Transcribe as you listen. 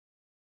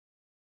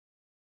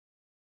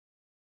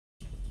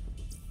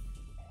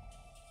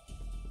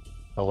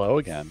Hello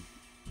again,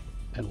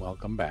 and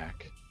welcome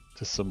back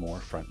to some more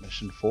Front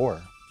Mission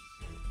 4.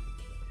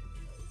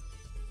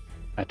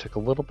 I took a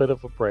little bit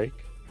of a break.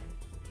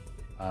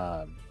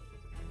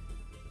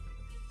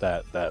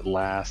 That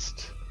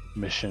last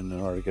mission,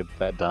 in order to get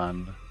that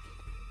done,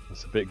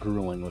 was a bit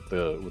grueling with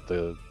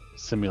the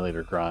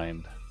simulator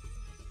grind,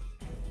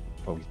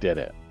 but we did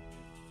it.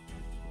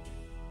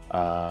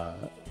 So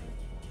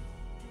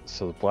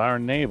the Blauer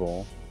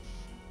Nebel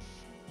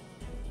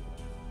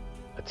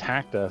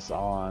attacked us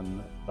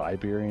on the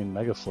Iberian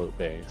Megafloat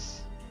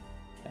Base,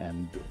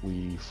 and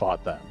we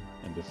fought them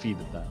and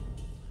defeated them,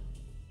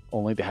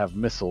 only to have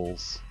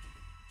missiles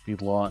be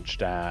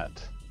launched at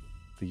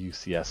the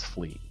U.C.S.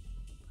 fleet,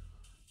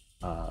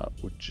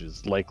 which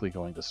is likely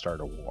going to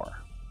start a war.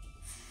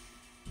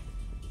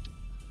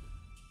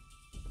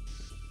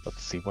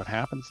 Let's see what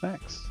happens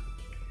next.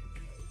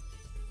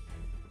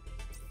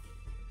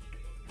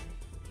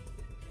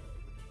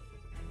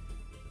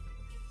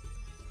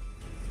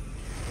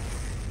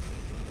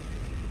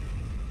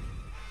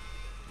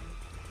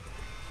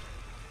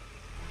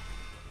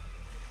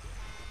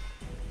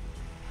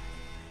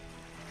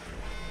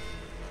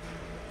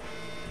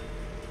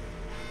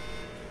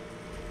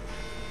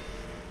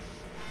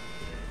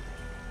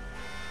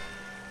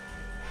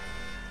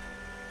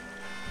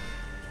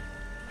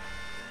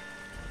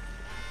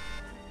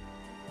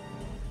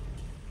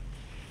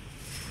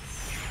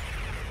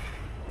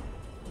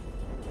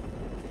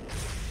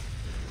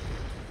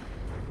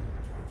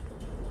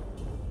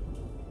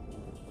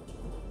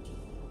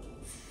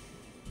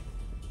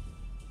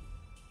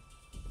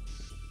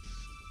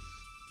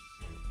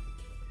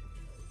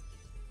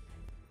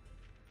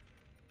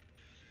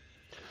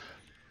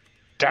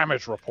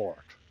 Damage report.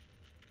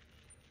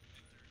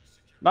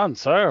 None,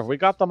 sir. We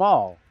got them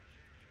all.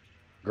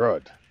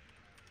 Good.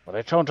 But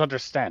I don't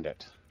understand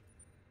it.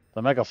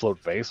 The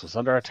Megafloat base was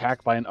under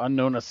attack by an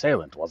unknown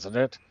assailant, wasn't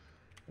it?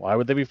 Why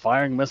would they be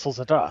firing missiles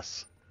at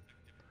us?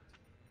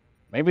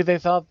 Maybe they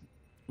thought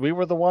we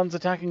were the ones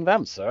attacking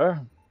them,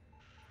 sir.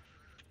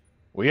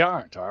 We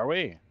aren't, are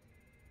we?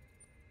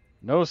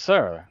 No,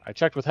 sir. I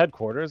checked with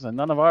headquarters, and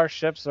none of our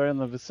ships are in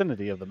the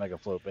vicinity of the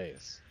Megafloat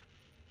base.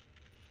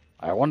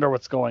 I wonder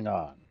what's going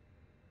on.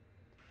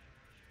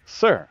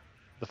 Sir,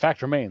 the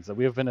fact remains that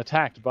we have been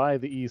attacked by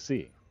the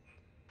EC.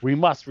 We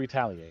must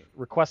retaliate,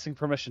 requesting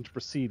permission to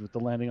proceed with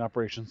the landing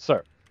operation,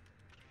 sir.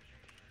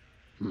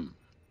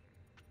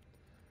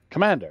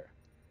 Commander.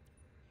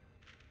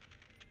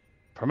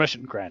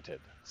 Permission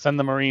granted. Send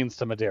the Marines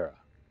to Madeira.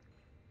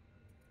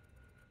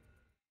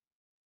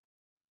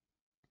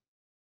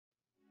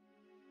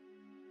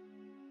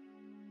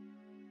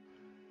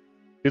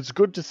 It's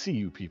good to see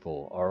you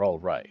people are all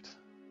right.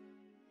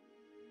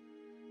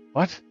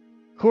 What?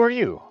 Who are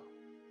you?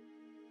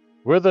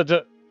 We're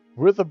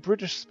the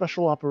British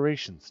Special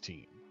Operations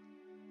team.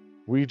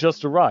 We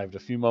just arrived a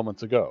few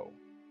moments ago.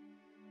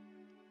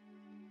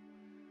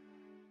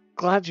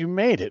 Glad you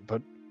made it,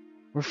 but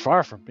we're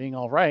far from being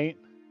all right.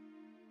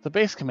 The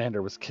base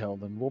commander was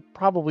killed, and we'll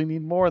probably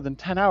need more than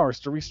 10 hours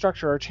to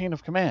restructure our chain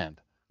of command.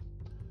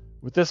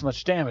 With this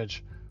much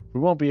damage, we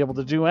won't be able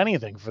to do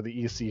anything for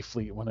the EC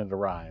fleet when it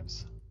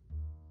arrives.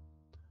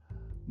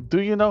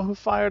 Do you know who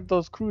fired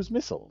those cruise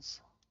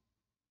missiles?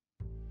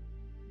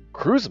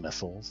 Cruise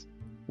missiles?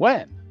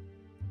 When?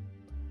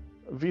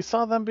 We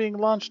saw them being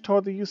launched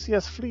toward the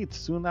U.C.S. fleet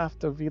soon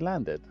after we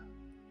landed.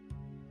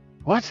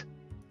 What?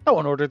 No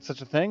one ordered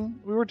such a thing.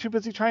 We were too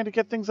busy trying to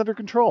get things under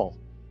control.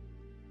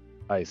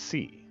 I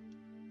see.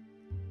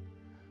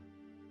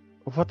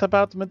 What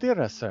about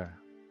Madeira, sir?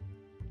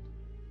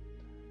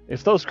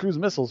 If those cruise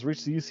missiles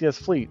reach the U.C.S.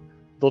 fleet,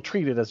 they'll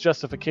treat it as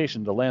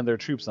justification to land their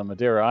troops on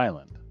Madeira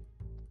Island.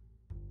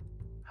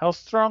 How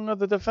strong are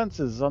the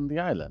defenses on the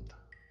island?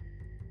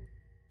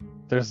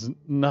 There's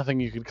nothing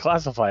you could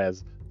classify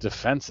as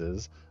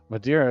defenses.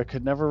 Madeira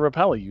could never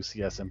repel a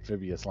U.C.S.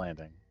 amphibious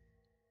landing.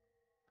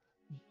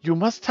 You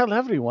must tell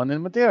everyone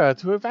in Madeira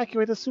to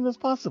evacuate as soon as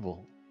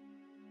possible.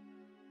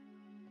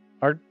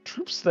 Our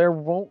troops there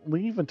won't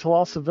leave until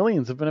all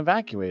civilians have been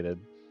evacuated.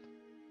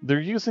 They're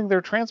using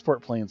their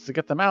transport planes to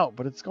get them out,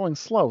 but it's going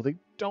slow. They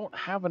don't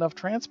have enough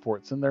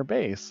transports in their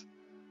base.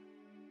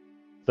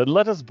 Then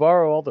let us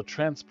borrow all the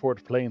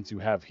transport planes you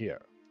have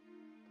here.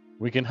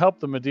 We can help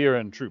the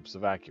Madeiran troops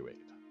evacuate.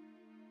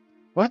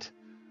 What?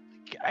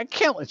 I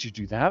can't let you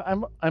do that.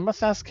 I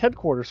must ask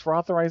headquarters for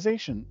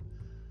authorization.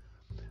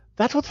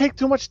 That will take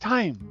too much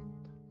time.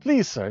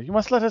 Please, sir, you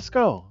must let us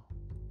go.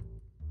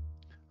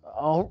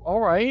 All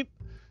right.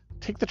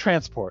 Take the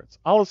transports.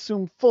 I'll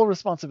assume full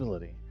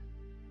responsibility.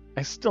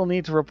 I still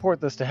need to report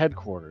this to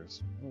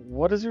headquarters.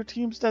 What is your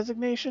team's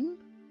designation?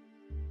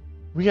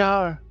 We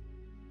are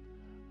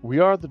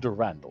the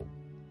Durandal.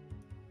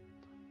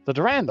 The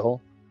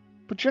Durandal?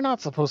 But you're not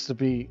supposed to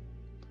be...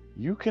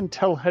 You can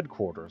tell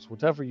headquarters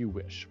whatever you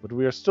wish, but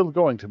we are still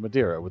going to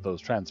Madeira with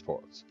those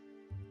transports.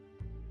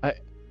 I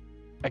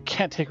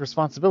can't take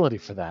responsibility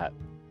for that.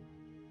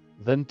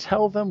 Then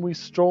tell them we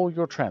stole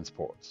your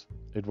transports.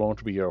 It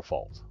won't be your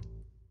fault.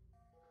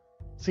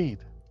 Seed.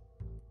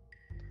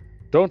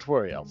 Don't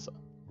worry, Elsa.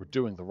 we're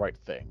doing the right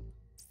thing.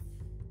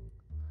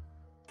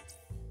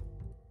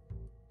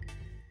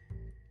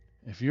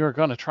 If you are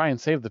going to try and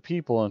save the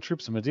people and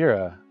troops of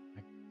Madeira,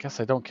 I guess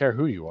I don't care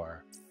who you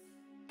are.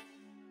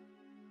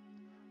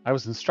 I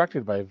was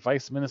instructed by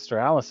Vice Minister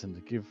Allison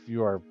to give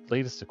you our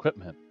latest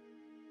equipment,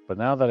 but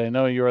now that I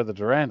know you are the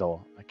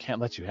Durandal, I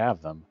can't let you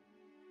have them.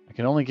 I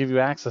can only give you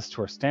access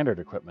to our standard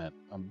equipment.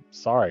 I'm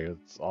sorry,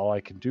 it's all I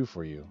can do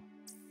for you.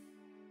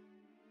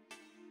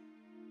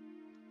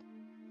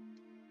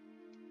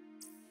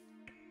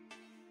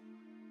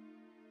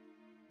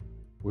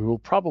 We will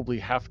probably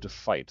have to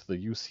fight the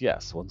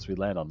U.C.S. once we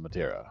land on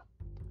Madeira.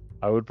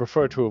 I would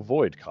prefer to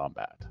avoid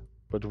combat,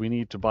 but we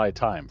need to buy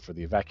time for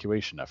the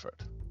evacuation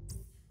effort.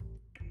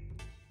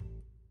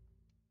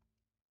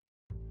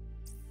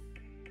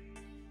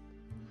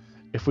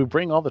 If we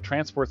bring all the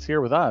transports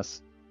here with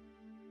us,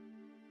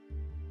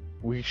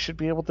 we should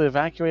be able to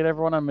evacuate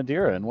everyone on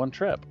Madeira in one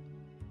trip.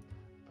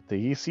 But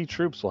the EC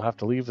troops will have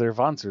to leave their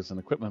Vansers and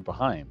equipment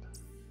behind.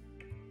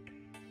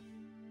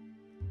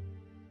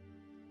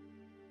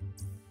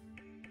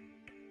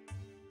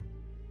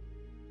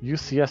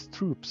 U.C.S.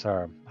 troops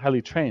are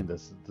highly trained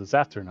as the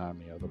Zatern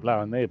army or the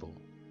Blauer Nebel.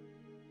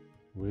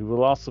 We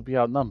will also be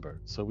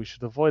outnumbered, so we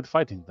should avoid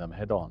fighting them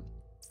head-on.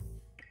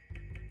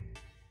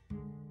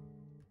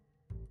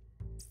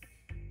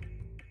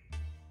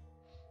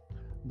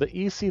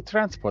 The EC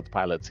transport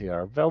pilots here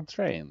are well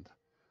trained.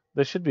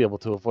 They should be able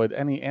to avoid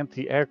any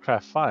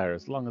anti-aircraft fire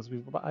as long as we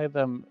buy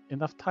them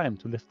enough time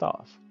to lift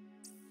off.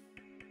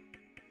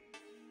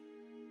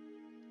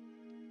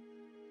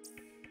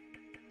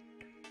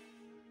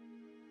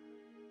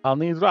 I'll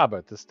need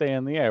Robert to stay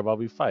in the air while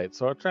we fight,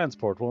 so our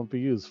transport won't be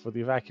used for the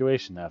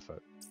evacuation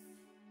effort.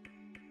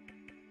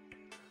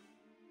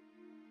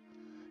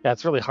 Yeah,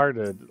 it's really hard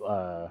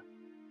to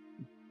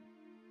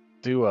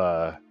do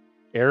a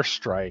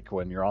airstrike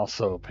when you're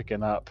also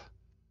picking up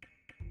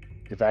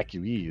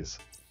evacuees.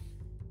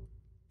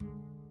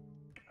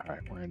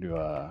 Alright, we're going to do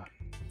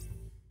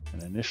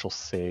an initial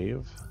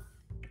save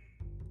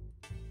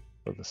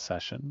for the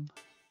session.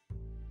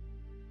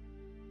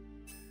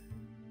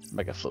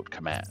 Megafloat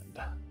command.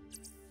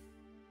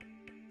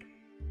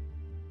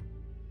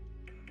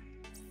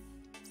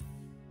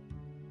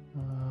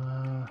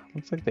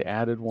 Looks like they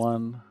added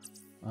one,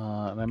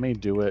 and I may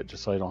do it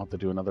just so I don't have to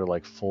do another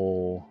like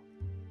full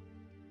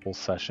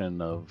session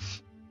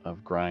of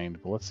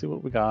grind. But let's see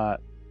what we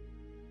got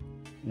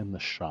in the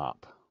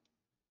shop.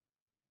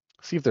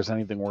 See if there's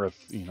anything worth,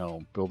 you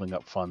know, building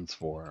up funds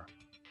for.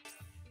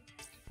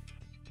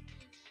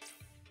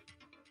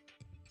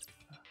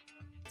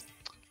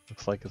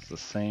 Looks like it's the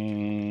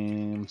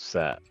same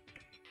set.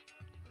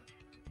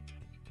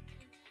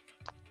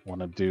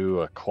 Want to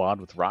do a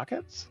quad with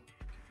rockets?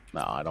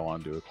 No, I don't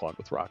want to do a quad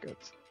with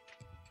rockets.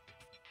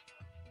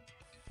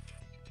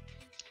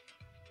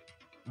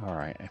 All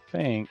right, I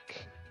think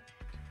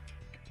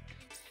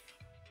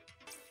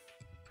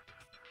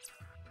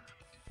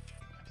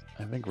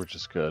we're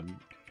just good.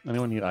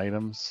 Anyone need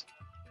items?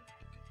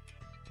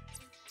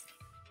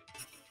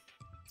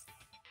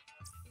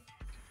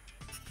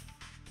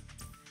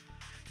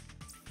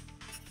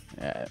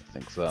 Yeah, I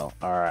think so.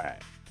 All right.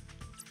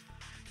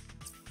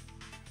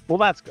 Well,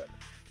 that's good.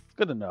 It's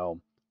good to know.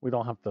 We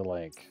don't have to,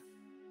 like,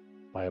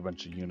 buy a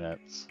bunch of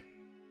units.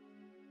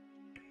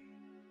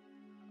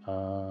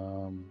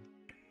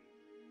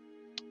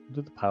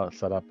 Do the pilot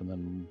setup and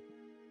then...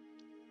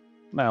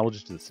 Nah, we'll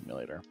just do the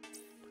simulator.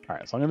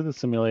 Alright, so I'm going to do the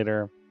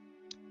simulator.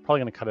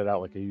 Probably going to cut it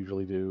out like I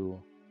usually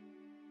do.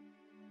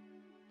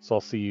 So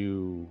I'll see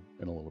you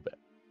in a little bit.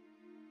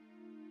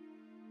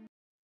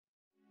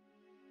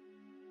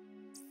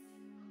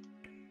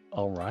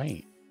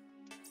 Alright.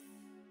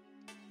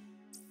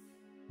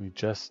 We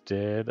just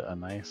did a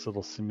nice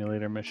little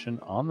simulator mission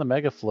on the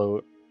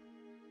Megafloat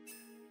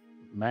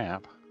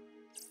map.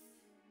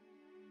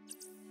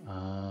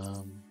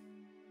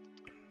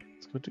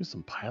 Let's go do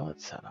some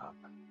pilot setup.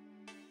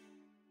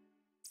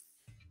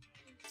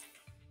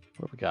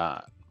 What do we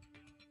got?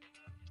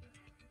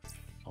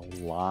 A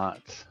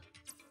lot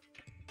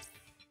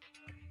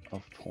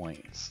of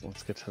points.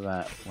 Let's get to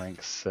that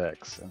rank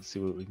 6 and see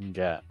what we can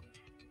get.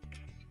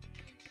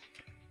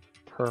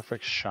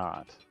 Perfect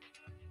shot.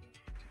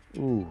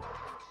 Ooh,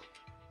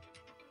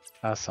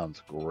 that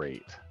sounds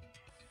great.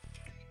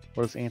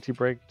 What does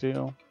anti-brake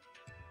do?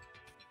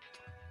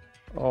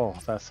 Oh,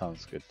 that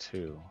sounds good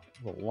too.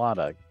 A lot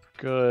of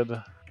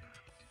good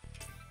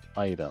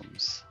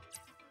items.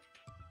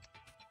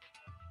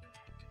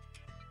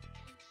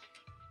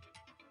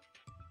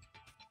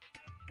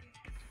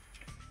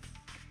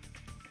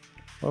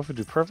 Well, if we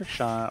do perfect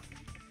shot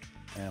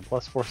and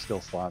plus 4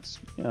 skill slots,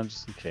 you know,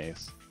 just in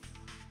case.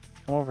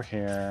 Come over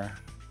here.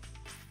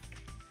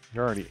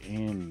 You're already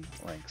in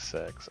rank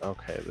 6.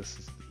 Okay, this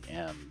is the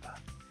end.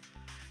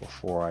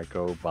 Before I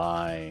go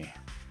buy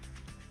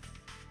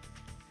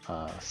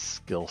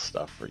skill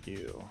stuff for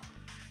you.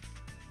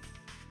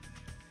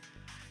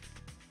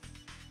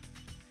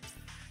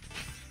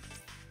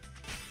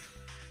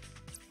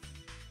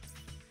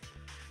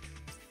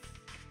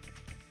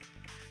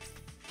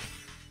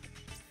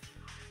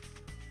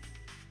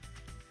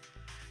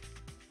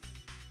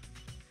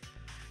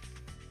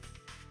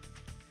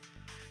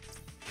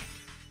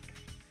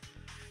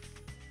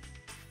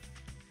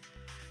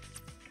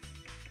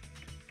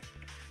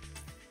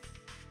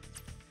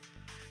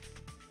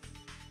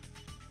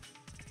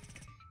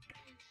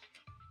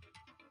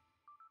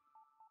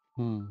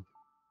 Hmm.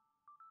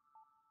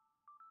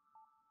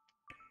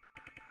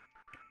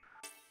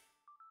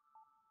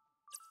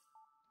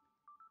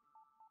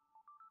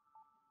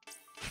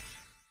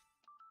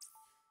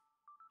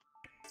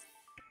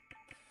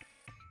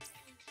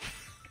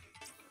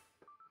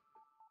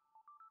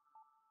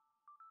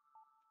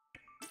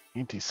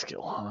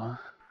 Anti-skill, huh?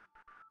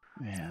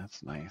 Yeah,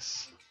 that's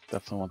nice.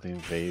 Definitely want the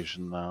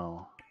invasion,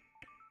 though.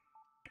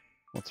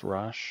 Let's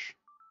rush.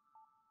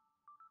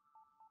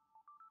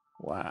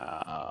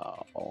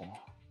 Wow.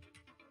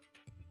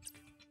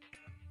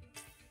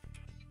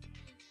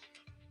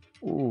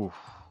 Ooh.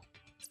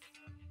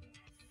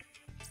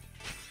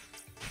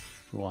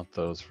 We want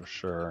those for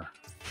sure.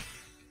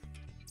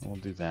 We'll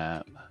do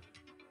that.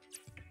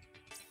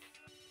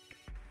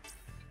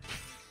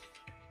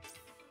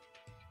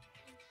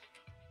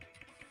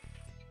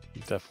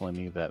 You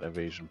definitely need that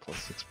evasion plus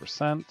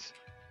 6%.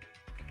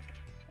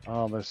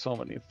 Oh, there's so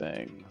many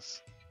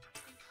things.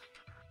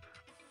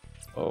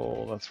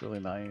 Oh, that's really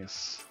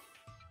nice.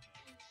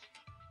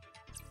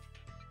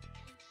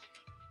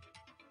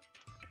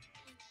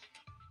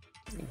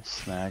 We'll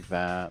snag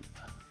that.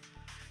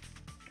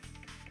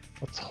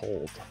 Let's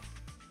hold.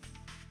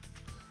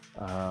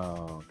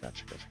 Oh,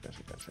 gotcha. Let's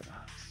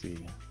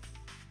see.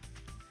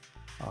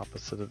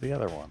 Opposite of the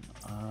other one.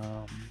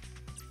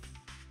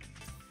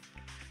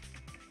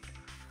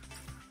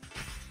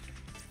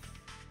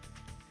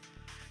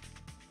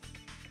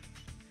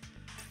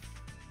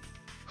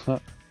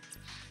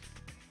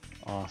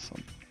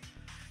 Awesome.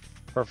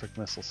 Perfect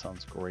missile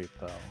sounds great,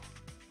 though.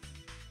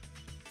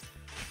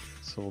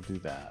 So we'll do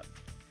that.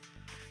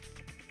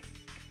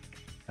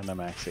 And a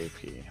max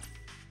AP.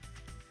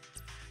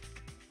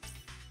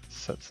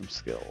 Set some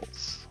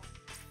skills.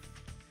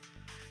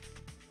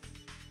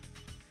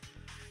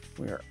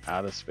 We are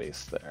out of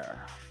space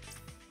there.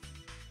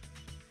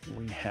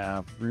 We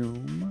have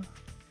room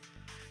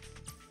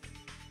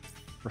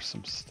for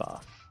some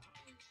stuff.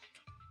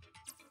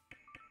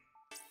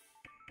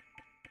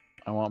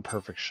 I want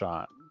perfect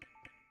shot.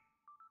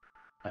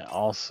 I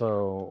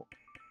also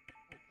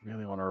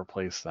really want to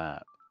replace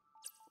that,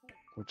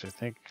 which I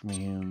think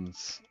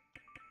means,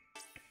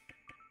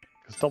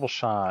 because double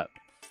shot,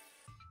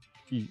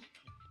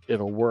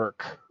 it'll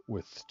work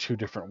with 2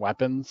 different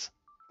weapons,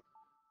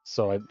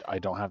 so I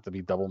don't have to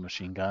be double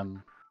machine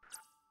gun.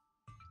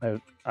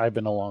 I've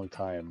been a long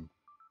time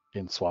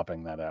in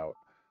swapping that out.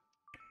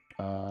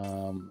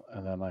 And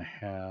then I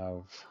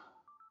have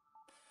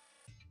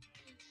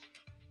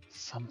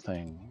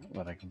something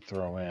that I can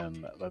throw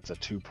in that's a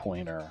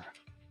 2-pointer.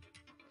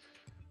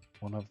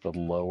 One of the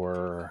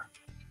lower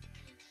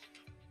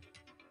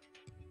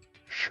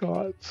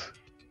shots.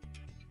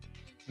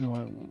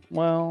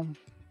 Well,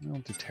 I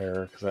don't do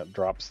terror because that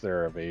drops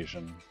their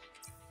evasion.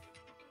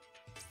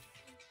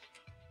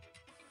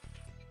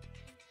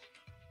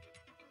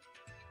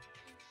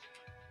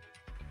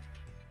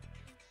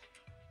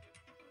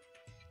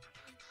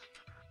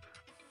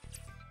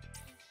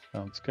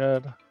 Sounds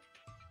good.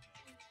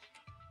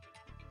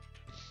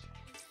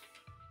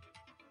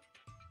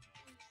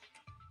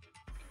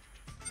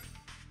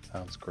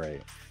 Sounds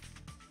great.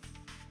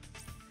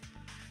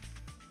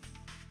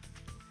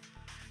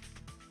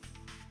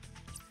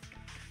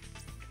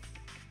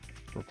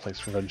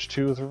 Replace Revenge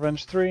 2 with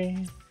Revenge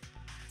 3.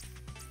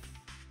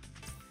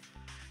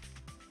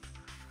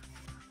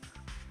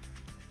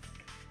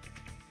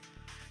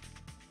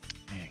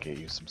 Yeah, get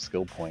you some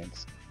skill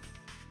points.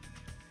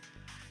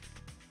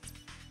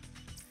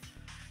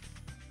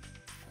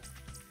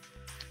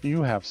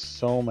 You have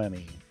so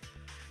many.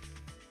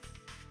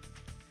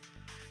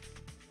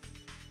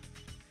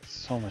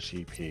 So much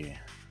EP.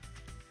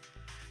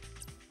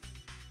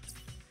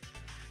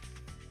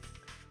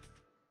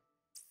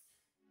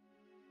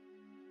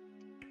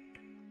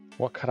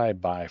 What could I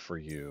buy for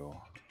you?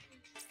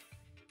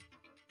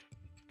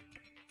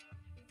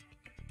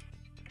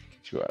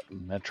 Get you a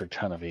metric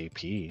ton of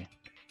AP.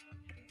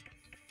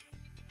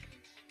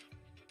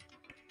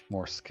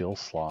 More skill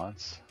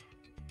slots.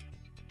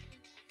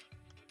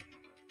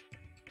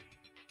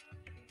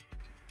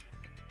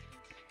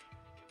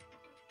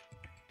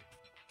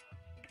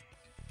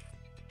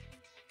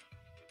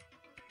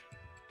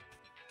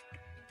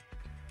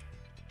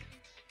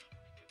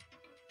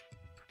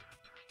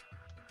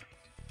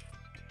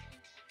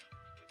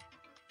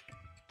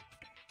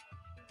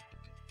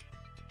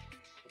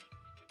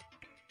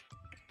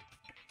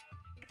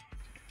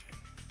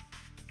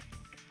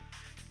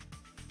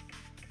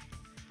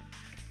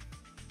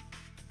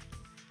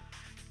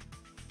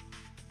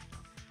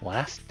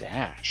 Last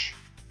dash.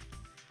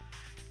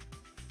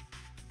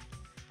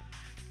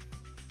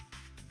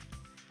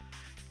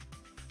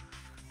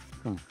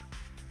 All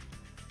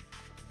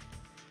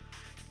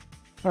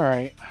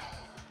right.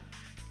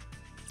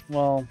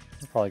 Well,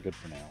 we're probably good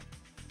for now.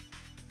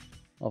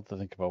 I'll have to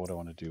think about what I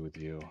want to do with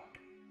you.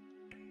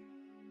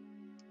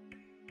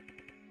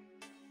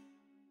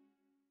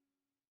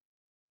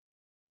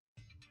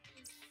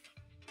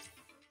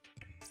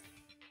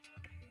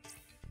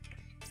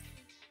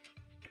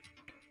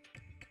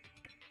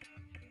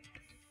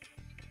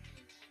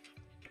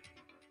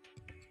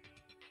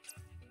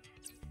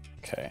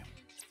 Okay.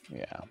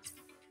 Yeah. I'm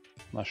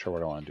not sure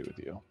what I want to do with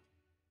you.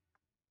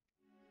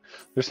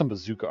 There's some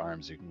bazooka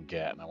arms you can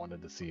get, and I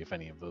wanted to see if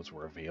any of those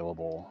were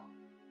available.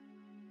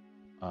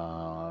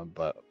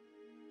 But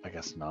I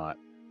guess not.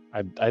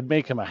 I'd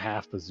make him a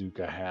half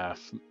bazooka, half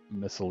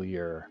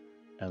missileer,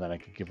 and then I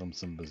could give him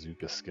some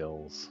bazooka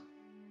skills.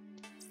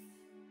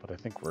 But I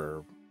think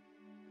we're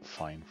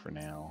fine for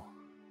now.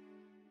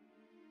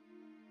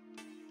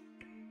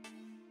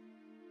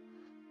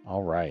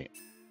 All right.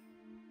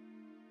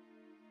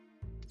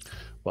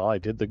 Well, I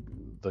did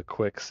the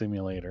quick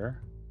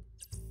simulator.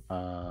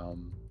 I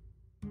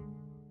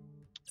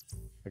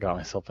got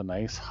myself a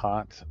nice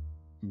hot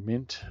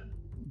mint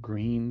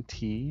green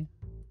tea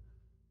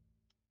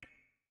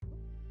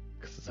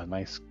because it's a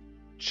nice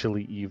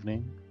chilly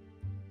evening.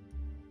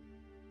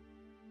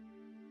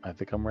 I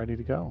think I'm ready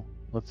to go.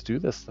 Let's do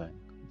this thing.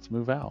 Let's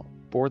move out.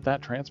 Board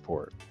that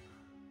transport.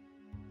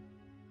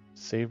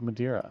 Save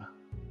Madeira.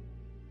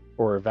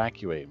 Or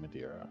evacuate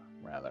Madeira,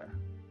 rather.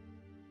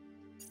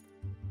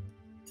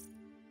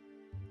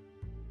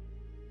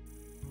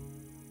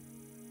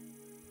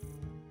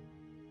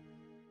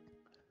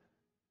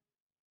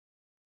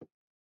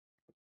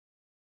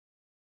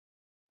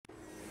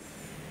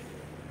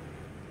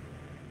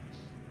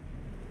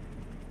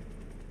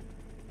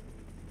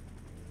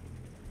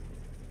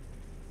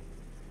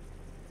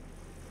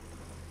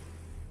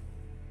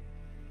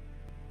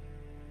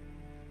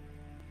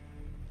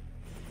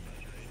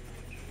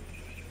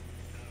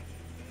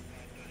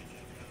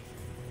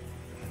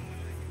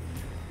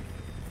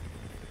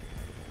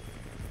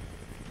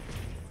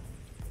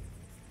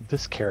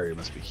 This carrier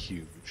must be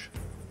huge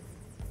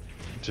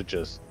to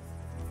just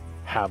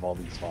have all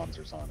these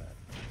Vonzers on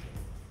it.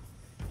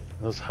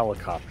 Those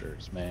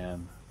helicopters,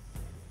 man.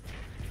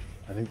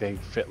 I think they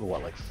fit,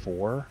 what, like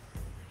 4?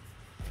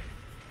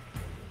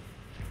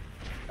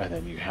 And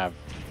then you have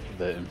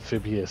the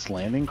amphibious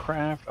landing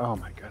craft. Oh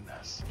my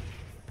goodness.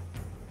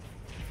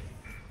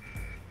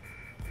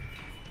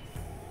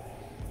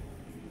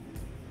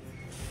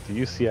 The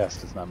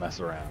U.C.S. does not mess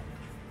around.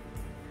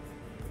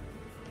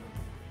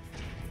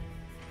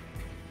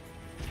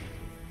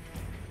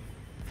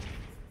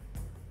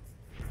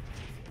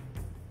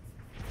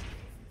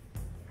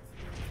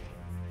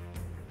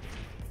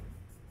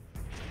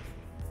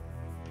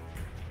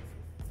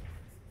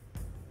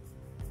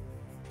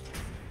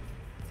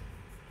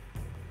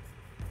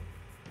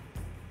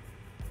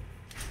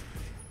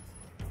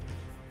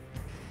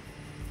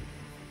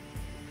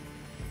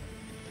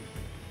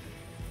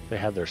 They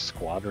had their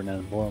squadron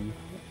emblem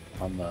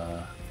on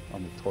the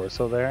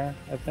torso there,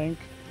 I think.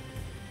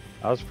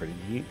 That was pretty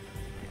neat.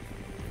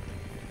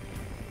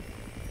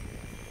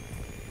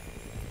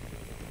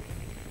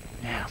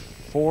 Yeah,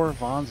 4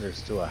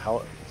 Vonzers to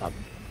a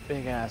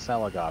big ass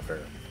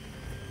helicopter.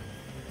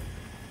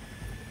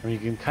 I mean, you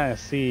can kind of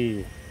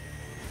see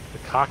the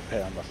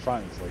cockpit on the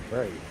front is like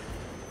very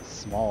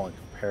small in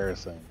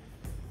comparison.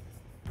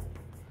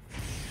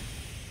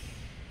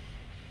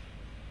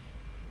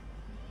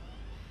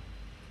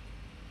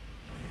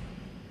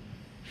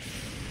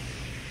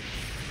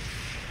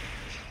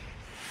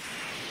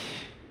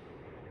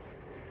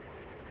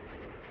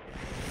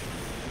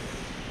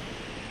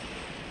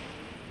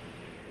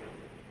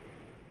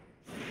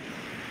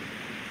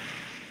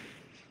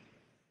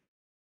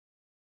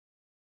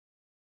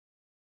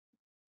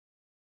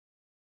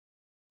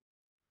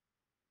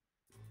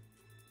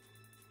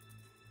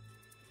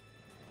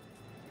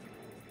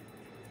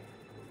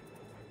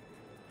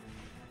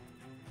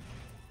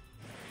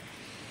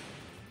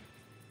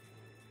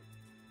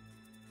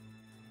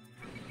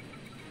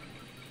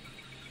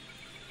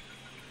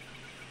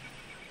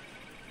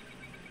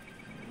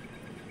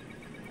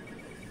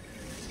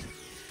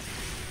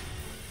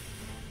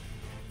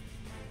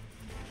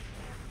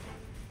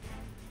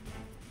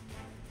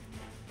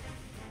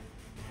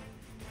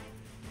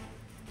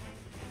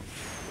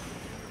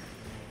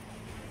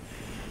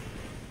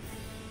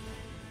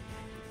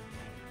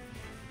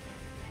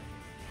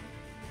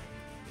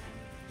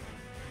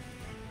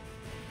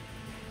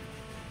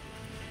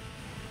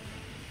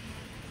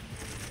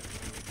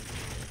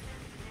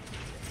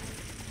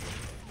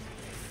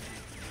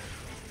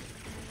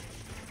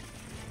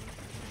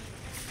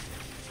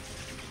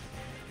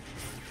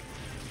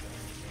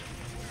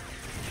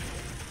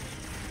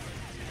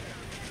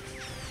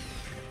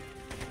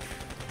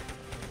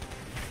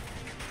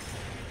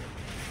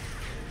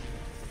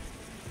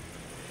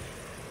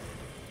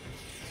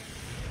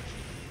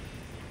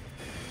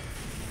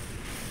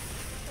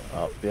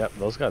 Oh, yep,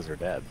 those guys are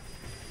dead.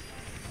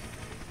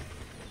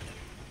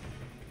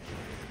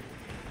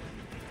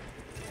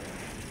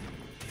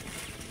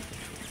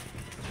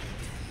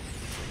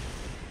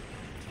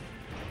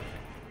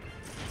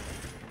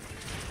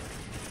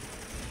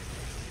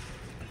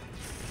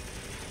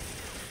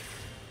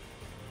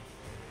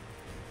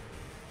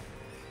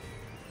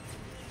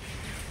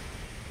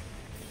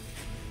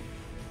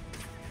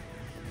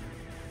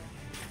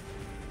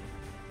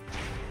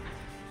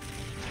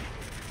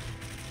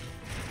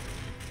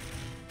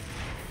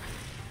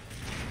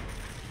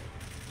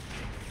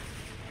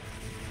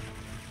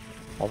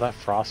 All that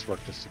frost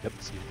work just to get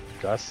some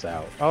gusts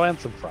out. Oh, and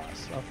some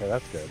frost. Okay,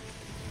 that's good.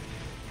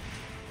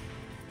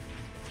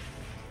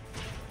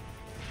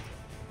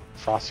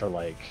 Frosts are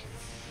like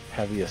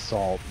heavy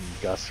assault,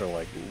 and gusts are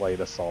like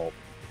light assault.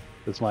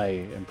 That's my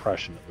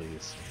impression, at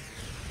least.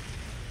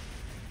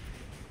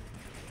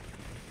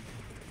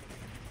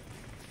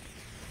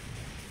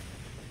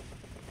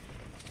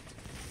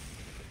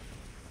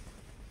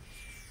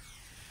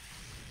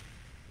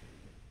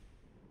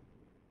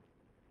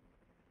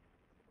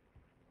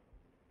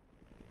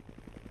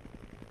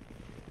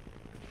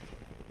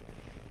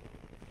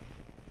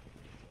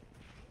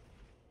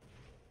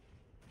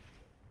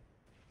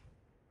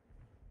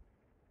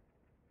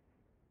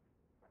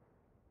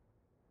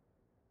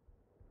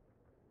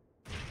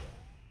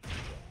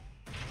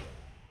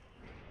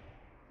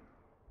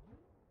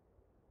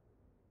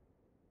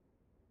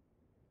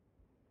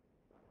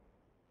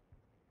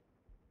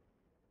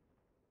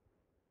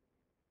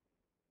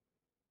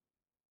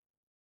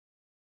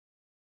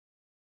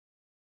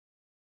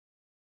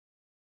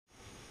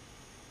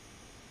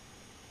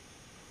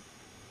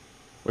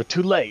 We're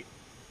too late.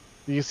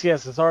 The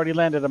U.C.S. has already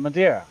landed at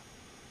Madeira.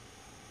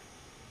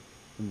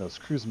 And those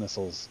cruise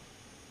missiles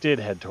did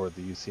head toward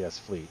the U.C.S.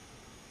 fleet.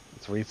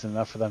 It's reason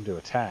enough for them to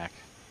attack.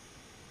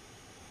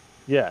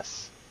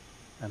 Yes,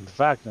 and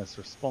Wagner's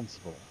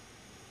responsible.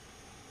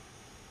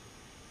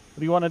 What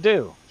do you want to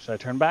do? Should I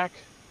turn back?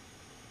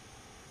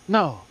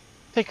 No,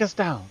 take us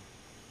down.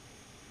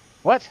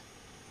 What?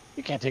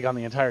 You can't take on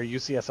the entire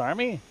U.C.S.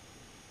 army?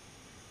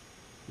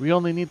 We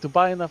only need to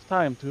buy enough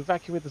time to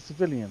evacuate the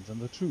civilians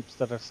and the troops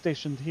that are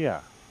stationed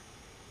here.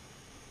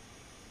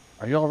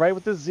 Are you alright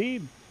with this,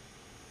 Zed?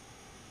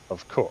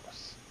 Of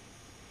course.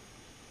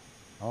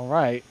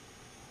 Alright.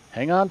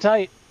 Hang on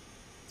tight.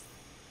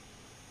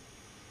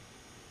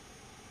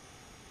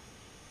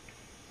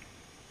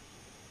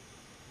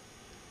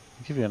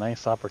 I'll give you a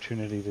nice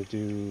opportunity to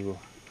do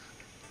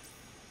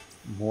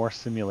more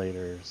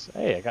simulators.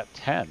 Hey, I got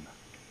 10.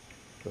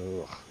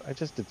 Ugh, I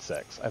just did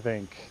 6. I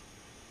think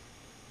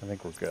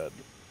we're good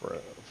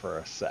for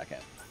a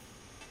second.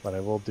 But I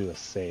will do a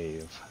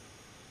save.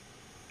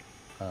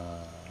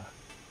 An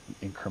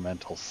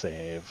incremental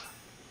save.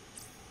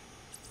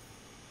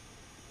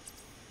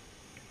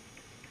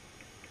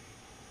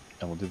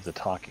 And we'll do the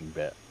talking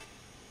bit.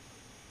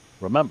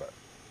 Remember,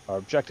 our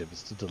objective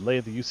is to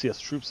delay the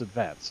U.C.S. troops'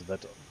 advance so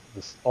that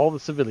all the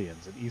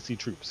civilians and EC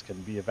troops can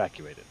be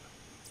evacuated.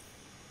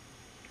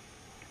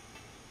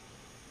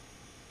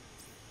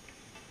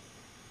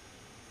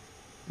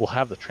 We'll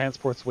have the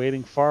transports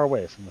waiting far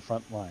away from the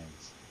front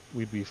lines.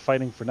 We'd be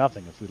fighting for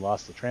nothing if we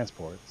lost the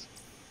transports.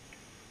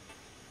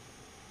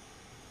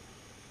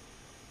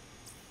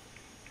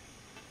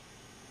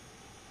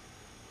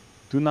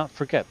 Do not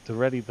forget to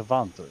ready the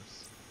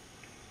Vanters.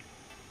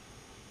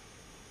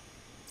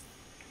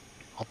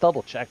 I'll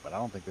double check, but I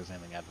don't think there's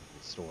anything added to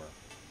the store.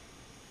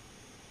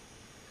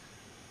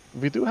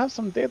 We do have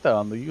some data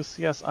on the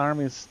U.C.S.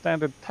 Army's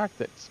standard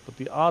tactics, but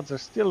the odds are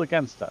still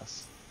against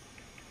us.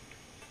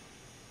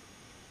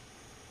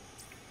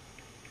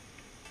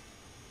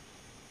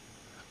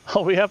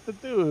 All we have to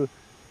do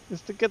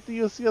is to get the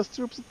U.C.S.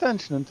 troops'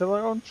 attention until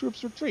our own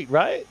troops retreat,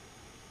 right?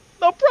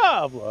 No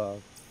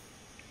problem!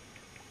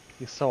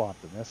 He's so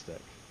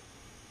optimistic.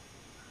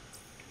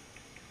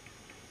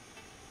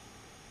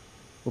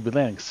 We'll be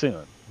landing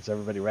soon. Is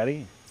everybody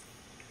ready?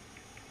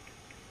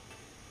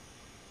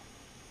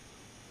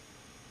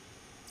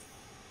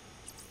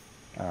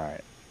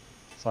 Alright.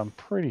 So I'm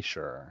pretty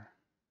sure.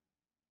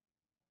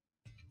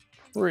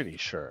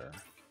 There's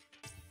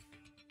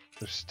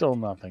still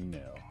nothing new.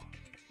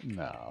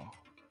 No.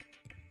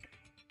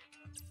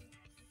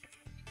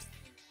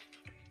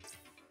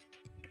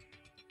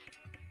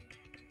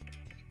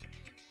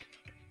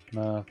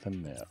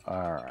 Nothing new.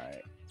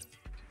 Alright.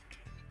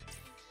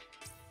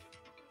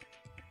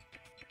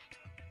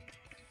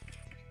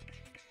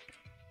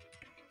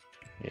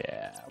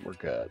 Yeah, we're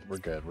good. We're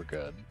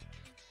good.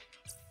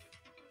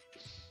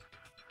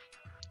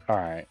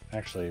 Alright,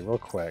 actually, real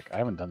quick, I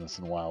haven't done this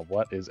in a while.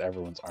 What is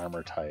everyone's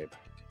armor type?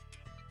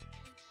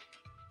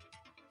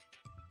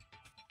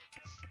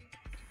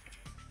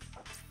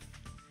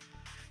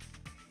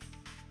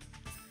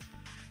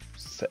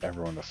 Set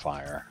everyone to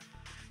fire.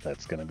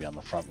 That's going to be on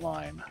the front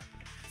line.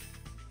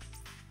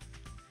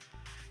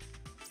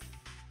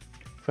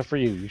 Except for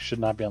you, you should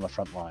not be on the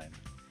front line.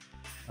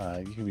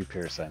 You can be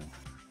piercing.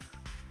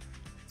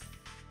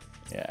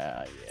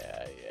 Yeah.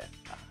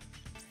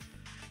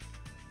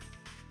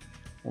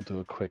 We'll do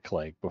a quick,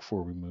 like,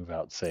 before we move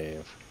out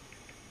save.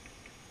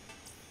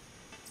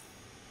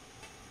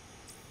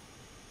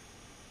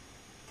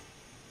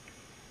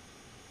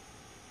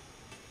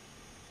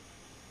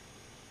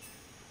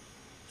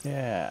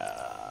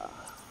 Yeah.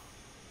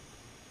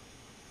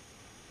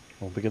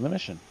 We'll begin the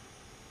mission.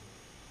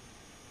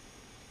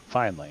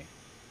 Finally.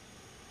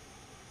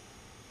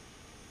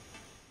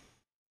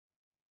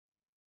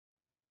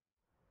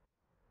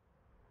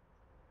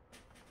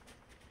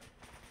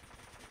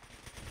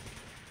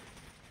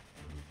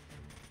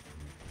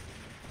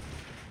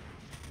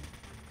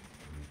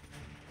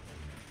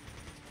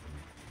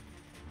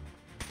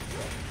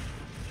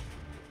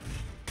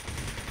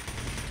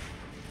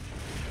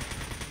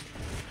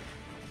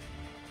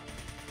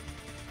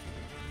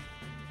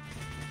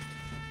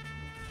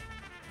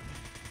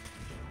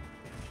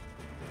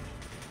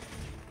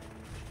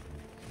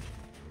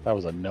 That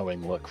was a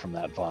knowing look from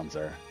that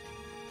Vonzer.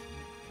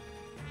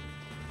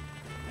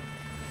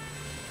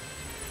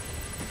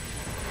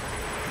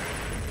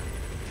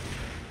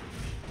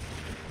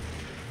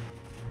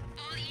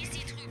 All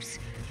EC troops,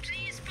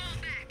 please fall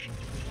back.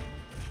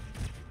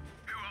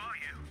 Who are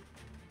you?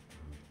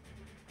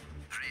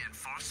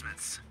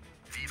 Reinforcements.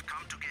 We've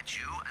come to get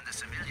you and the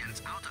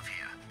civilians out of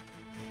here.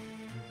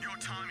 Your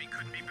timing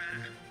couldn't be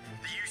better.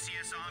 The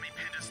U.C.S. army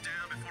pinned us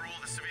down before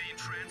all the civilian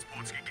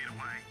transports could get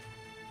away.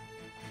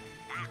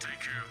 We'll take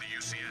care of the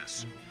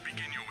U.C.S.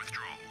 Begin your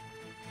withdrawal.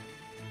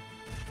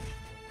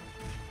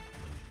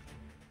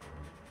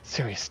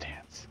 Serious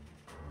stance.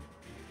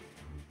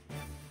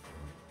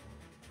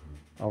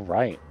 All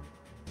right.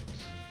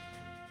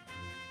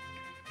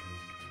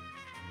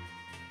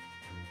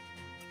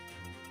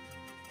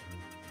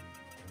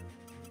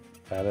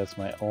 That is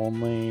my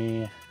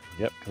only...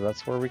 Yep, because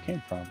that's where we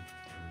came from.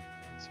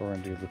 So we're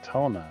going to do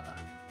Latona,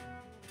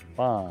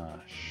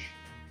 Bosch,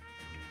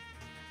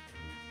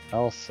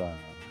 Elsa,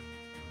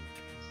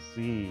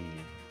 Z,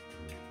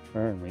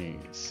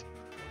 Hermes,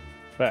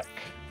 Beck.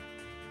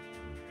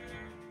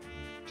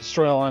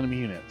 Destroy all enemy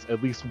units.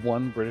 At least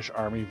one British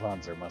Army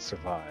Panzer must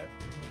survive.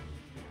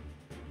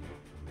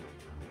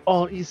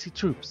 All EC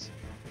troops,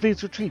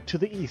 please retreat to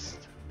the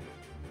east.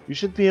 You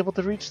should be able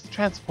to reach the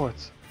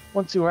transports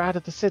once you are out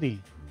of the city.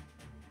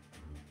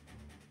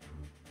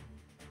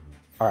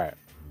 Alright.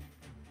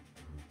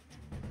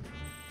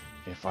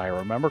 If I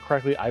remember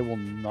correctly, I will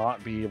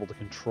not be able to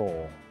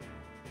control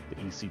the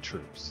EC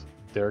troops.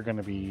 They're going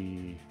to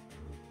be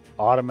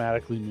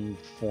automatically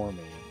moved for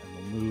me, and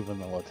they'll move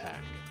and they'll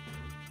attack.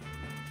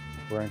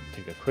 We're going to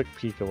take a quick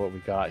peek at what we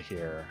got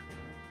here.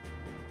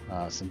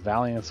 Some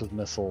Valiants with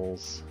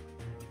missiles.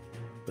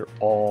 They're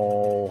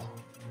all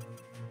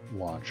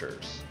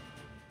launchers.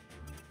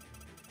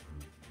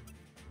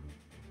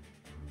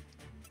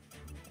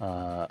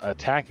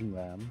 Attacking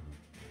them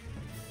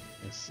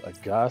is a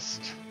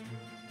Gust,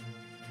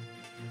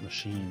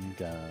 machine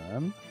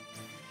gun,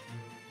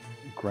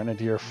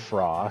 Grenadier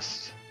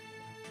Frost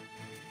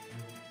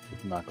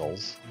with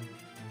Knuckles,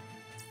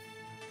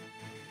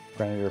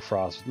 Grenadier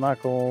Frost with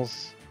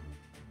Knuckles,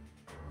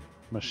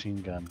 machine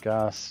gun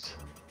Gust,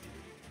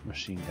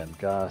 machine gun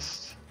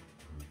Gust,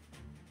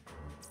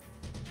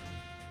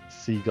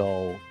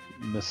 Seagull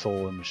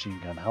missile and machine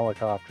gun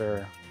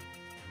helicopter,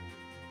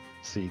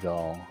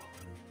 Seagull.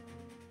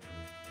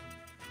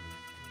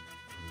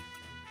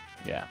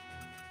 Yeah.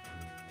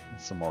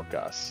 And some more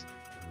Gus.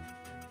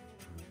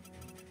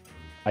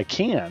 I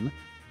can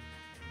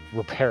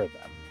repair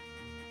them.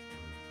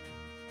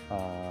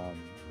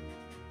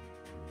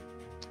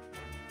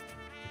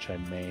 Which I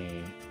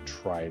may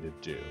try to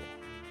do.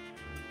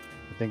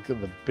 I think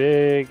the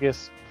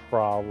biggest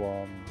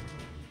problem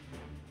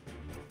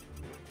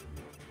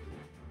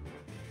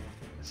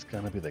is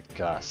going to be the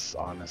Gus,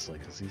 honestly,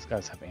 because these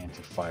guys have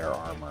anti-fire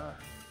armor.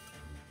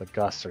 The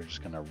Gus are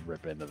just going to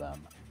rip into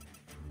them.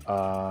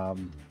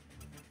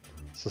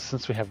 So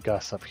since we have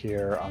Gus up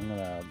here, I'm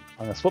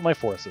gonna split my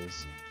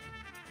forces.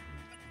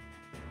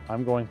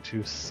 I'm going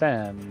to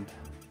send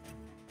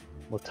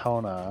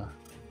Latona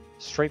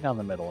straight down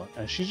the middle,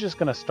 and she's just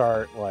gonna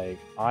start like,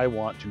 I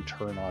want to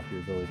turn off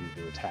your ability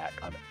to attack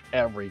on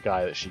every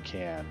guy that she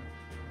can.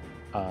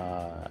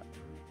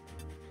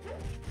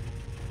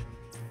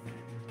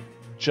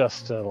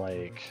 Just to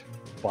like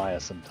buy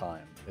us some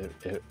time.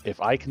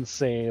 If I can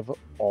save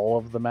all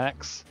of the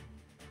mechs,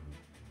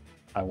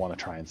 I want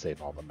to try and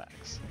save all the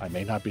mechs. I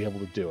may not be able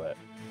to do it,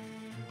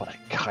 but I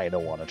kind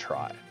of want to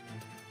try.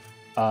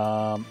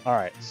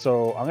 Alright,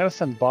 so I'm going to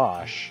send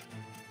Bosch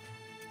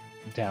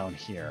down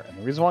here. And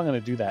the reason why I'm going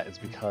to do that is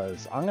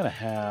because I'm going to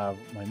have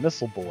my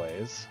missile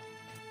boys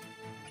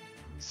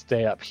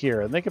stay up here.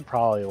 And they could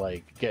probably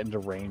like get into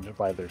range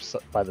by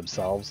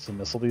themselves to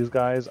missile these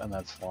guys, and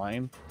that's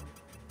fine.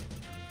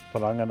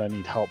 But I'm going to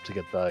need help to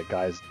get the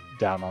guys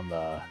down on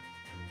the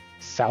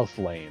south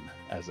lane,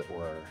 as it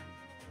were.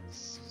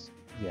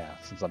 Yeah,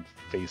 since I'm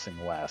facing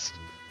west.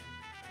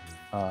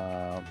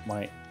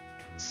 My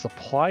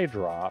supply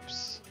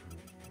drops.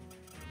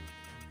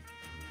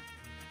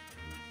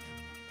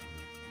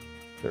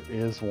 There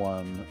is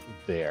one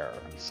there,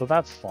 so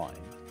that's fine.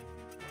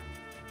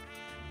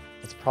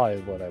 That's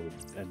probably what I would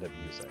end up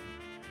using.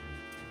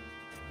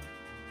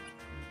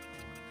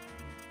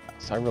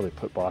 So I really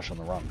put Bosch on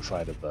the wrong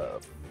side of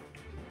the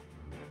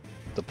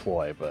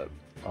deploy, but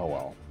oh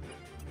well.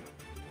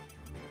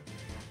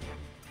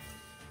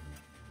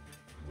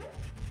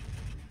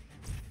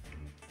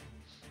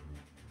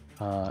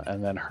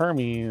 And then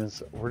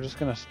Hermes, we're just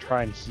going to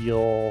try and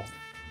heal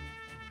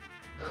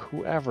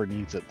whoever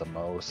needs it the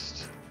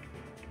most.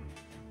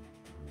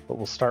 But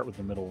we'll start with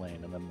the middle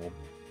lane, and then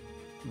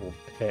we'll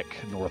pick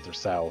north or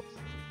south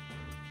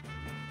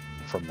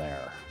from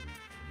there.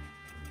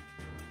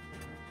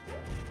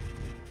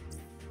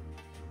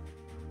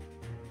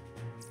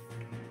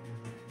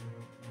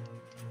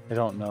 I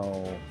don't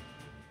know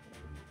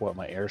what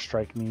my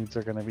airstrike needs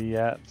are going to be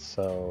yet,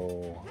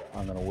 so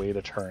I'm going to wait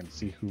a turn,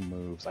 see who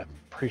moves. I'm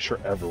pretty sure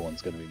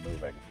everyone's going to be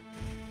moving.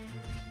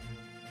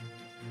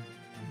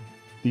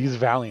 These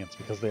Valiants,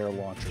 because they are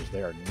launchers,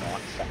 they are not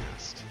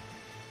fast.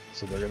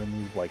 So they're going to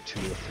move like 2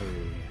 or 3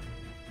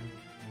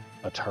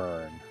 a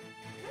turn.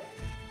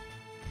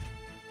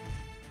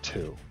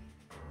 2.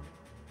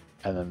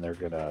 And then they're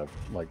going to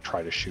like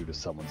try to shoot if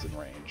someone's in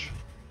range.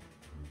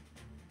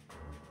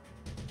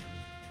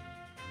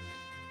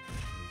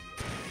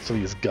 So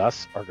these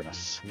Gus are going to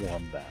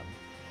swarm them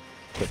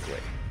quickly.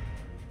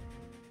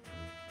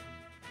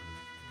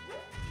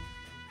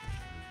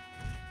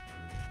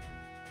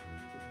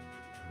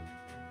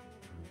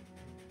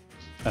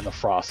 And the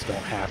Frost don't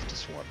have to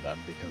swarm them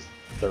because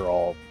they're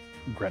all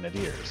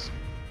Grenadiers.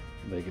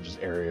 They can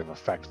just area of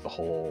effect the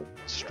whole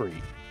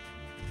street.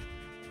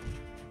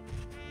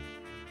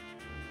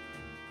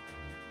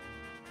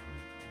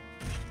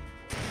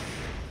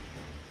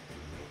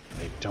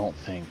 I don't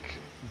think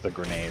the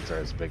grenades are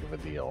as big of a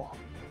deal.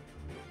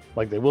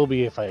 Like, they will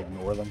be if I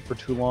ignore them for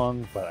too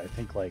long, but I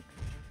think, like,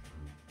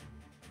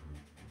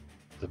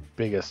 the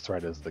biggest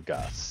threat is the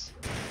Gus.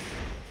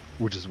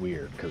 Which is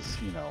weird, because,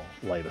 you know,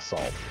 light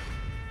assault.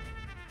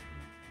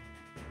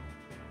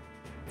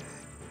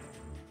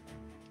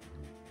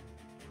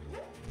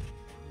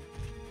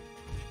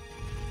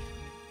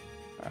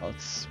 Alright,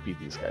 let's speed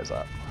these guys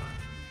up.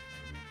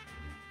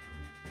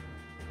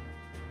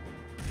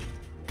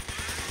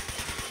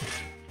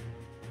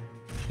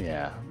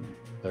 Yeah,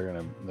 they're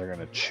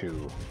gonna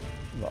chew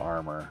the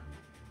armor.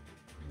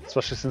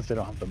 Especially since they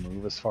don't have to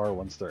move as far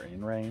once they're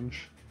in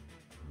range.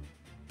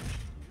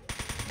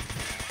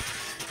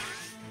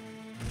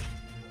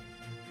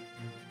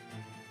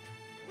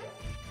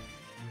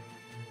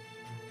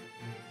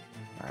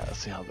 Alright, let's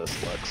see how this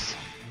looks.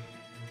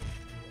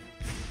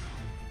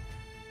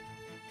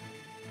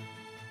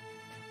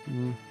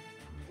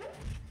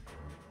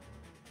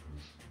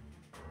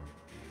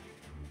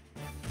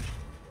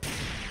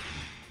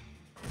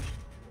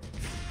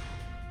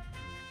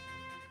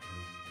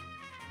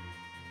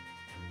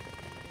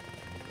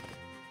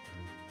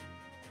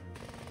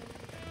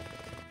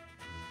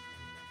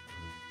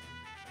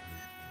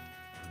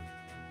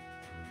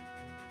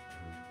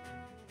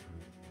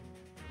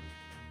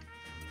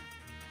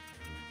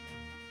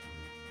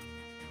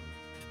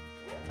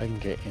 I can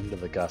get into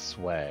the Gus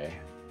way.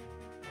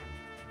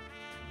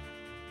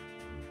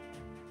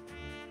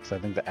 Because I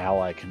think the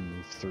ally can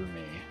move through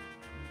me.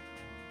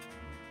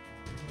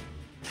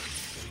 I'm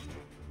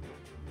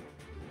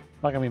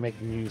not going to be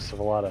making use of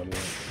a lot of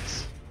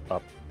links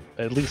up,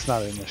 at least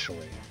not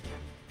initially.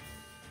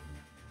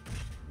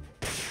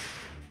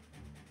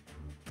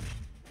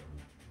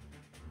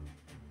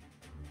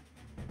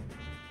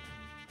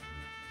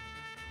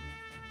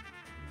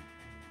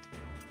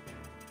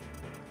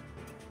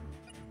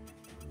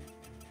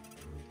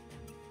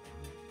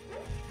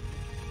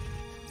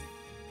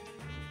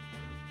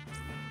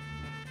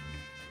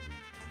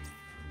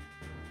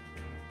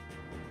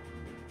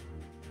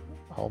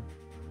 I'll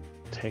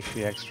take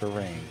the extra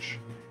range.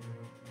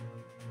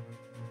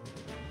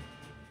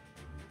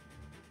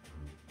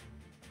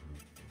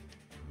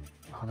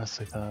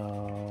 Honestly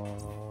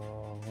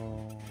though...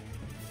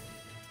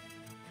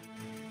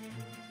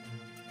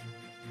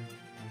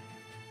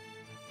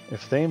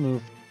 If they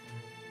move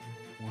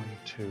 1,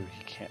 2,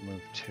 he can't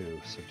move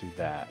 2, so do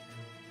that.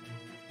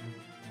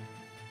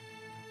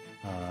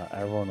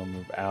 Everyone will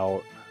move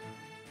out.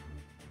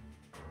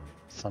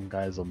 Some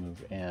guys will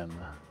move in.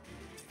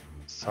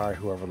 Sorry,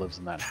 whoever lives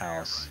in that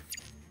house.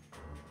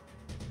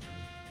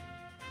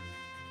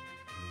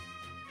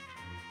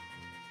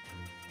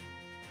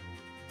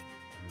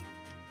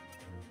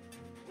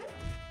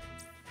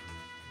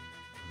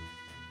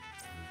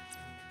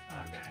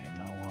 Okay,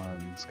 no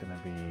one's gonna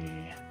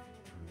be...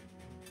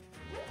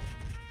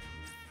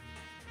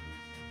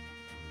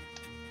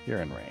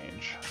 You're in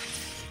range.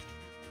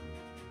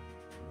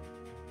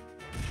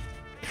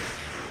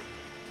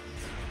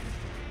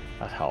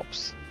 That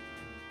helps.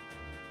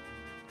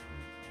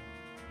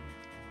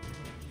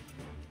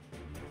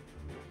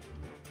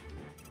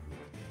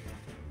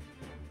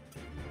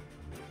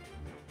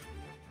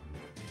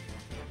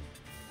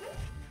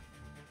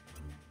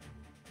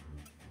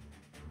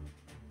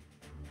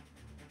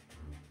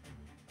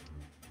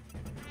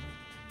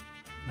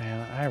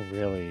 Man, I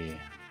really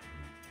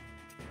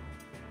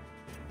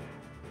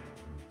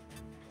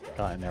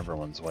got in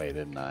everyone's way,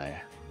 didn't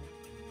I?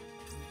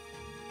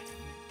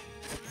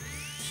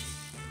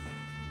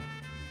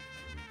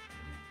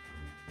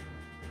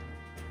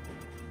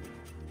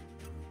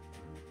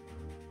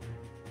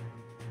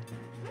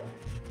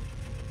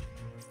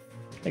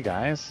 Hey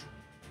guys.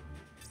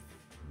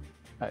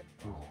 Oh,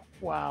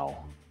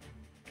 wow.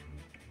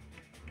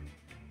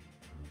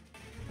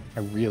 I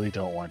really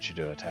don't want you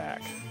to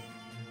attack.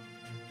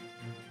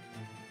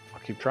 I'll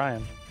keep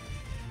trying.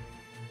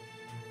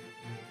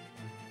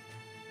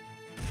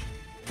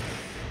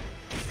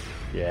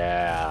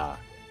 Yeah.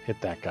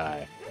 Hit that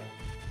guy.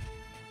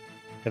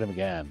 Hit him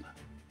again.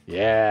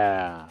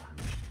 Yeah.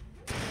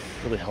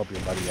 Really help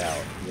your buddy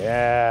out.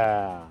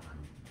 Yeah.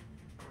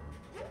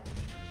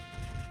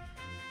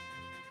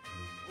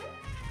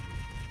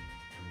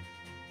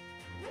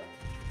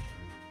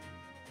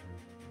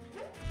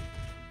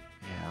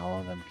 all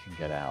of them can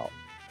get out.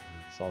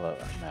 That's all that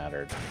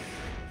mattered.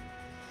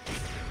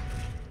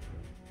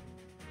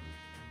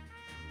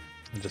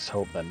 I just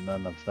hope that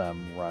none of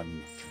them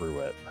run through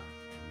it.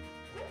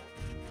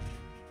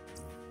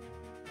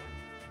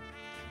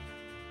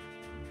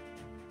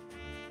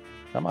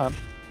 Come on.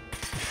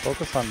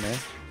 Focus on me.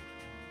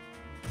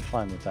 I'm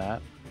fine with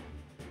that.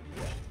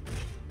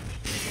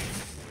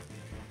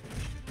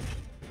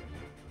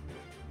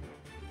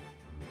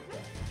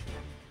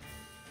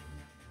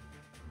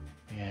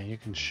 Yeah, you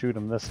can shoot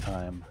him this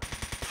time.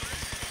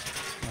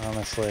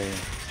 Honestly,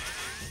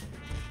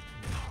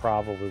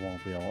 probably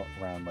won't be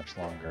around much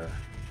longer.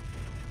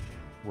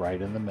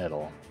 Right in the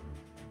middle.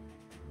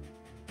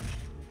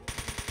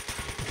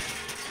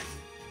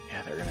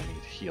 Yeah, they're gonna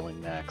need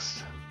healing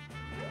next.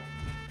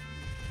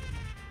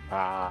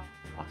 Ah,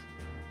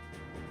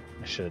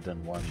 I should have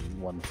done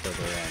one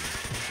further in.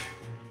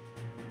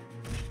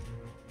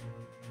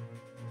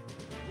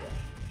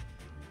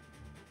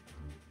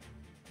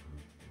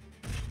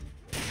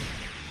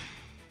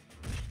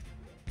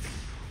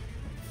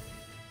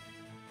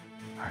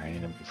 Alright, I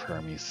need to move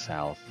Hermes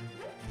south.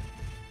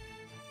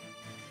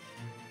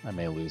 I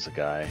may lose a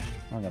guy.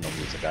 I'm gonna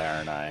lose a guy,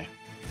 aren't I?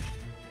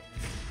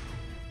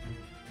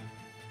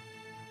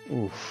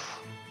 Oof.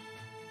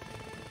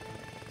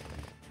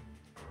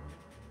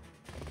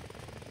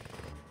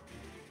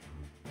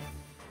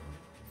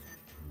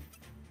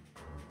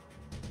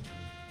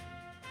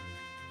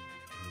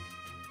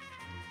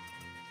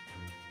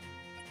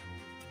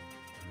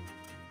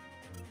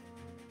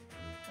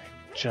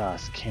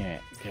 Just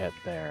can't get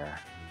there.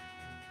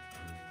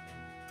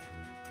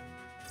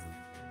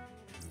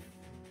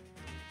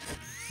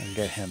 And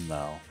get him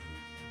though.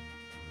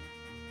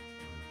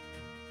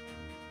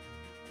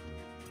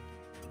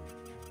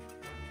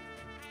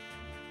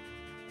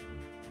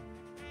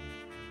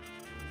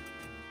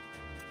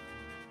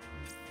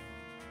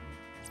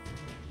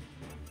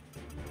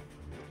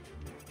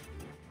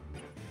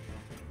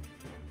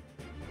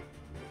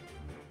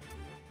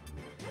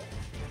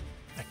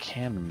 I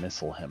can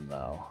missile him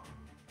though.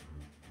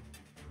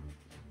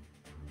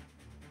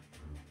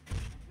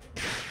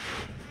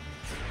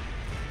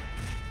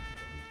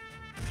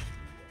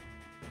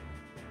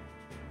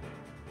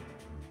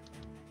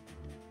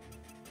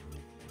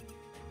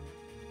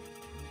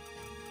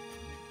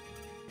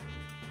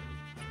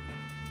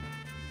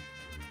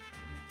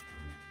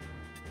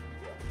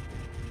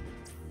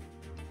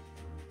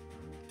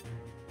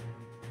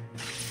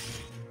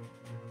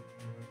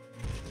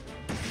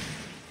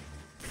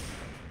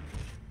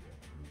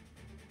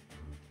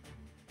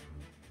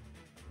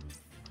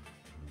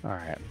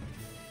 Alright.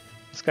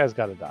 This guy's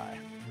gotta die.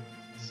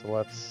 So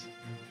let's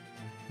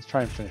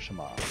try and finish him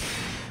off.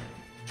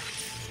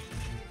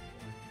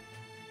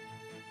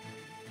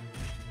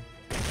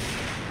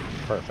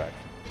 Perfect.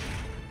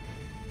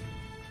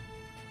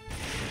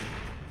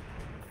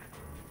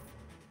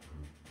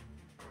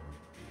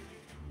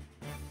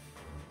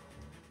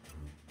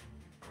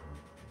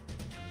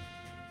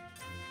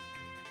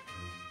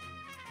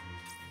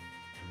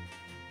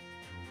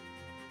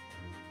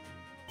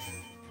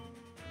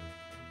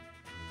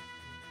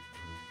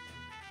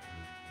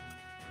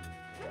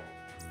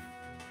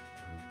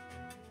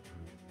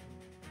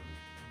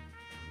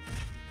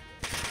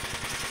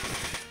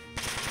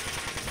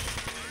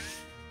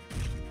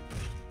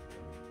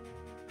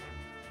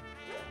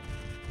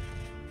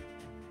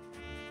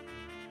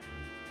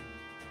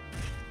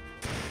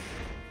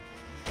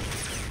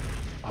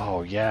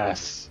 Oh,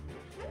 yes.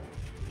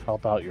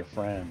 Help out your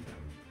friend.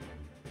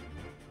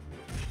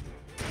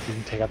 You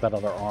can take out that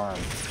other arm.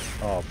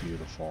 Oh,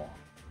 beautiful.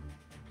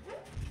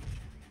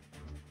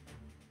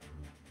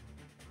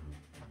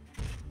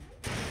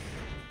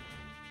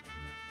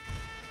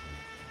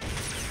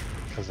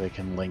 Because they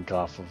can link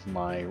off of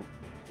my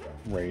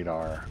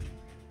radar.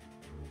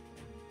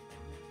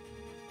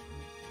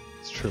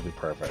 It's truly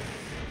perfect.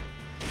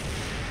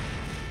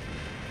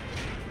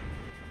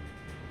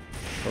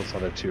 Those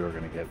other two are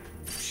going to get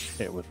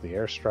hit with the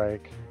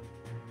airstrike.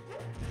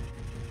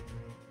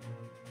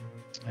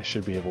 I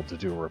should be able to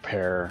do a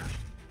repair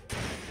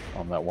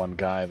on that one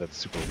guy that's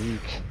super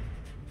weak.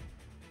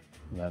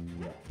 Then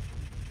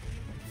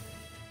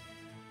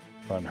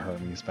run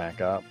Hermes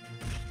back up.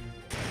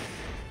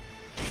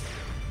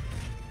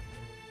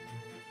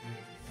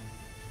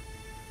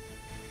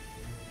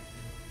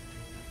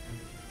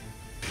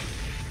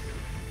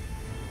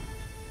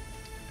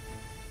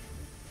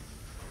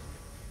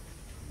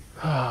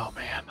 Oh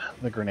man,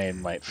 the grenade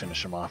might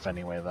finish him off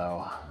anyway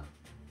though.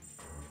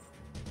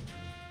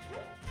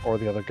 Or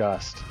the other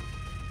gust.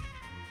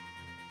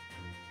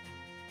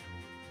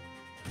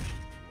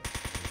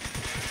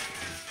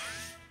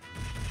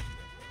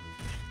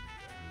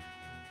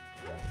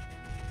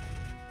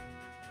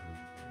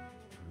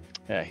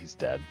 Yeah, he's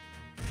dead.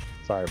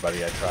 Sorry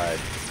buddy, I tried.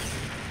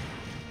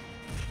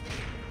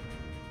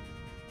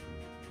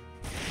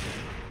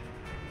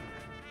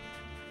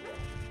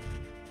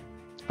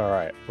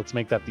 Alright, let's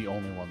make that the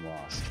only one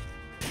lost.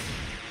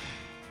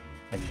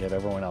 I can get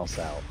everyone else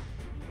out.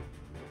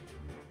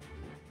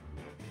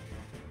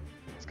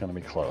 This gonna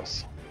be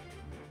close.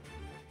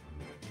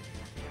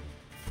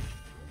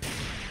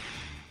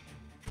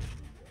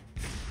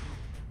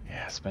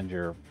 Yeah, spend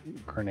your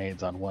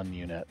grenades on one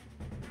unit.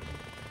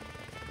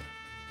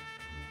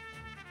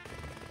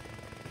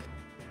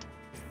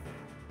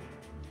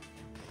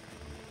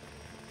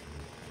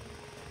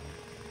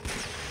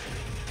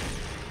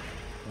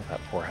 Oh,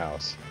 that poor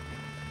house.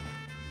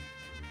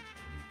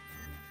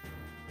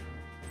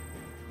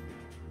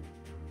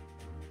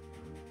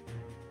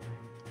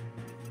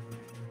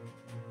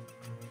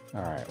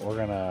 Alright, we're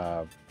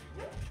gonna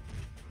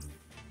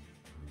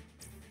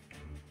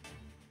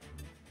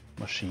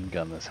machine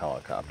gun this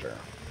helicopter.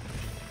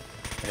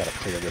 I gotta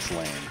clear this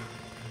lane.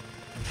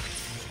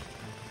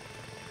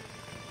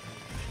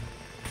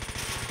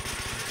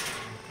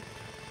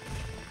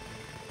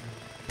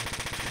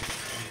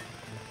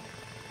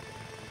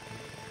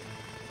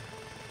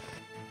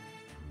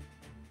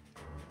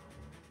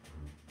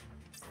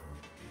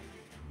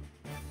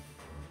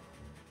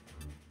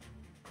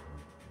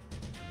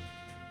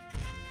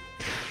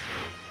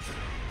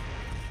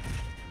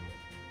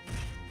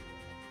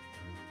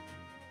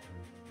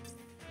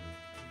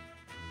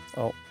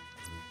 Oh.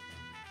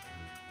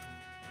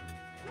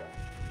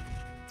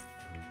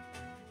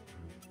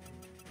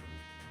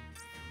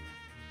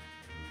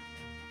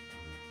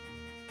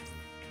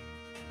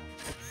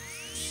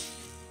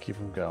 Keep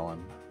him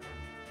going.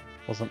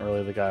 Wasn't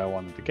really the guy I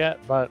wanted to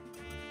get, but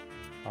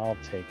I'll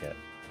take it.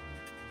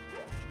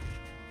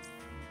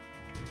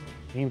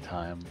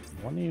 Meantime,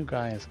 one of you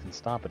guys can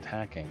stop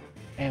attacking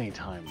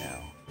anytime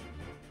now.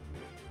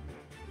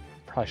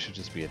 Probably should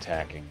just be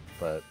attacking,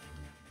 but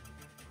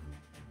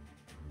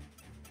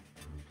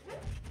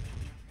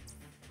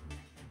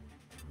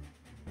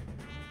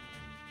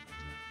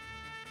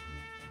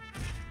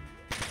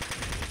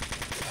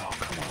oh,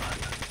 come on,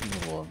 you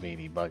little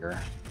evadey bugger.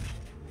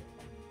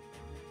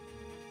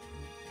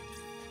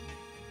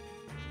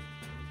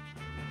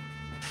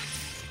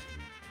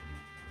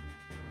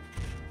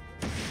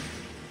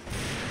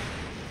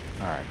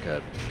 Alright,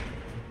 good.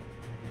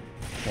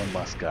 One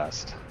less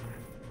gust.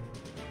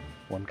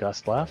 One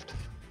gust left.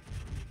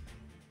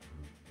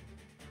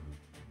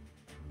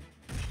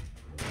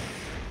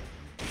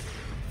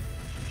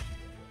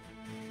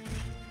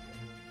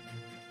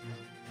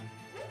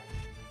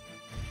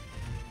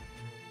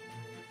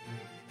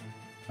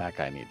 That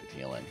guy needed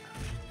healing.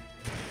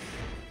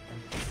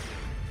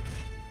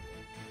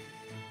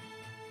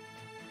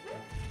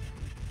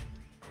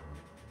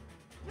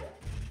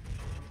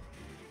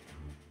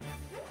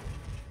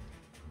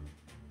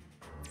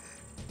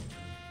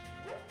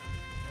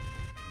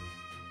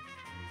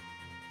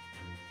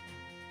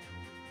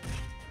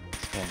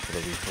 Going for the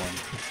weak one.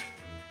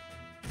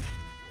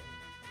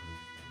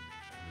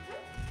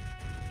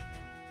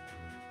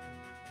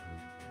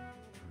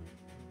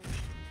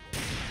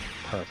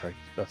 Perfect,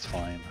 that's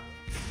fine.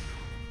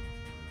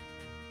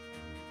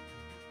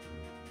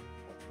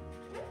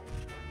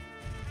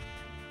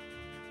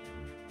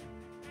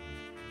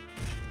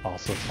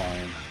 Also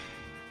fine.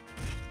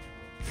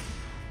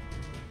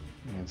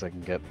 Means I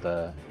can get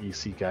the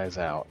EC guys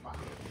out.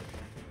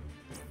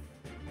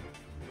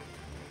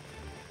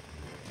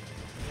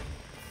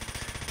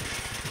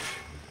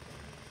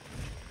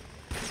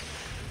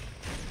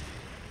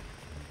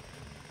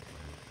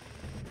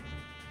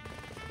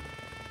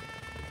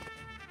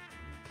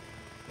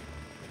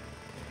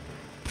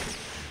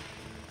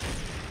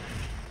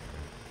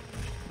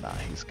 Nah,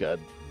 he's good.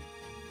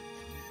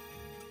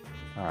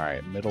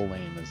 Alright, middle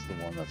lane is the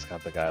one that's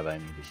got the guy that I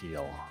need to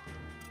heal.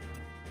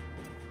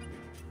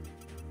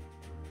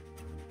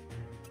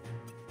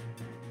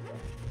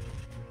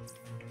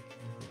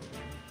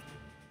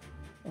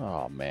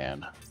 Oh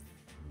man.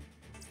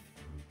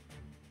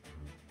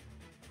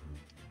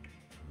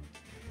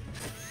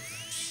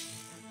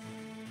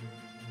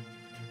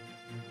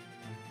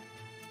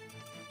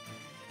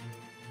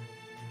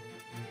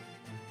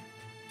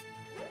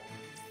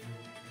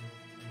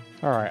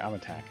 Alright, I'm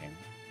attacking.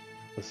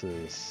 This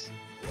is...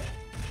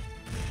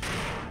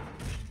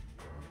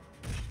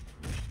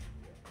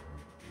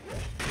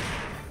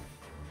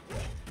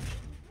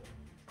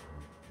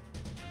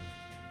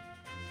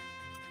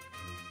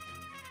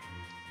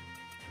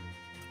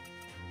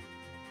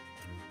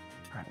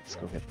 Alright, let's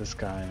go get this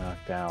guy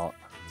knocked out.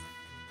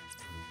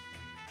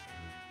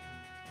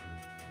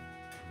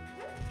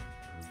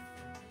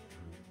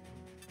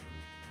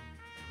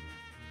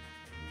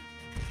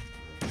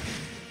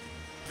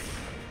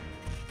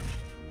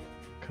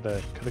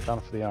 Could have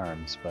gone for the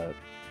arms, but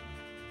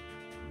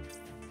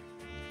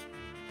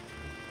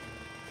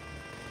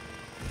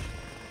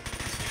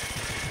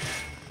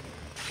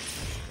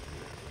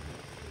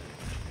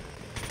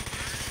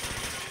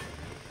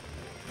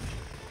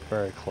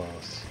very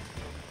close.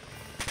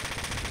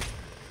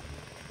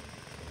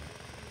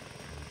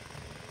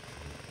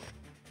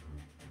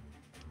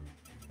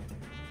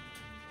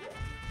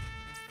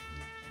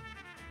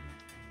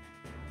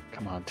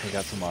 Come on, take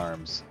out some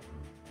arms.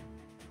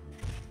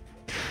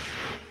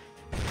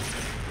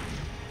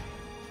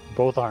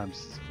 Both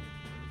arms.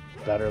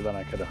 Better than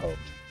I could have hoped.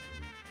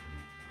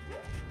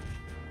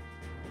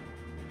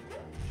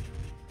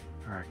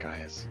 Alright,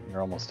 guys. You're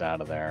almost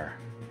out of there.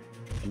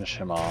 Finish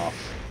him off.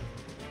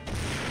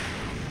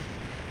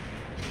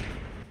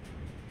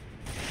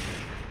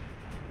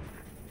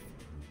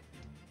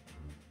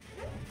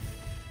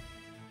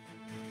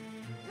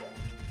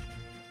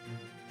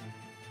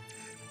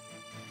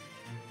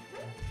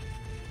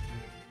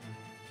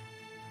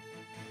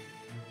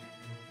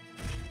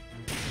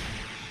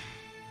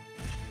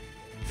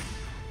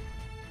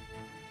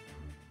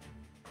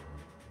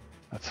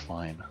 That's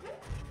fine.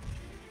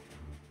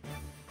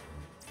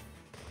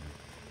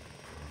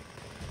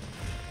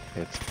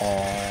 It's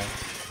all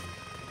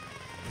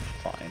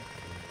fine.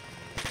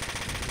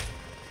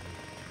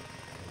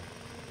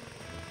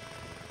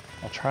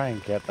 I'll try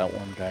and get that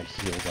one guy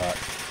healed up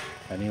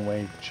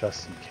anyway,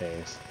 just in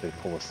case they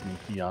pull a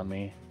sneaky on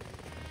me.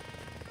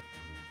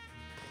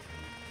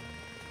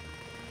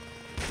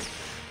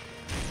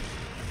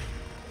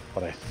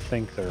 But I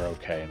think they're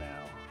okay now.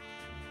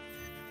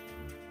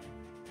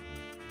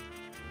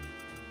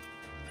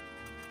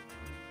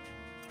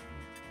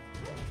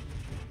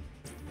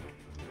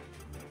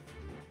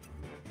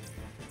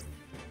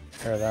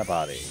 Tear that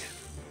body.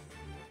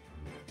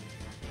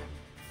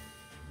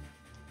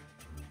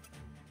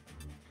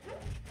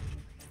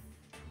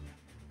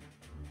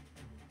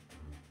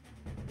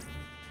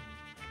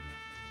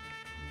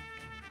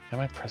 And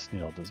my press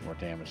needle does more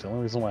damage. The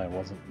only reason why I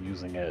wasn't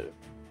using it,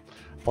 I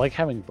like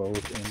having both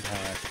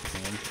impact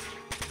and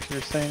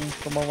piercing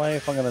for melee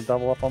if I'm going to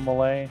double up on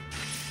melee.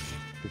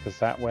 Because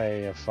that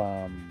way if,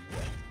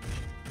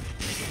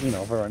 you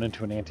know, if I run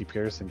into an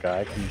anti-piercing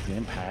guy, I can use the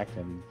impact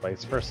and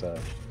vice versa.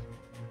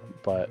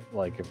 But,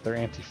 like, if they're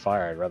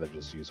anti-fire, I'd rather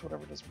just use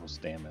whatever does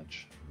most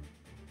damage.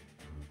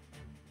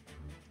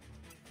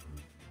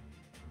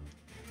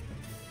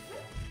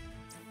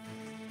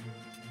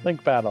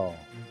 Link battle!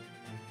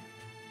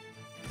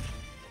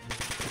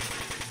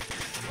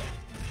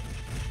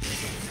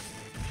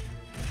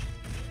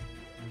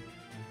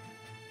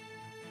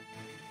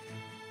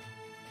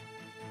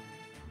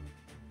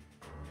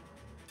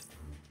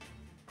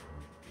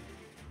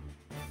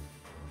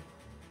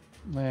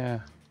 Yeah.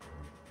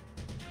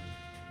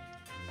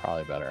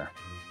 Probably better.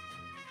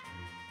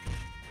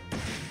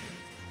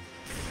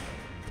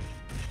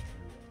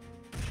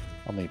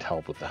 I'll need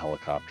help with the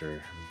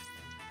helicopter.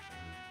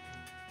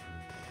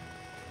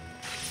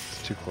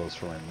 It's too close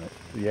for my...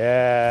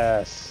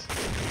 Yes!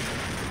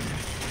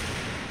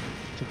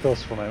 Too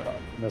close for my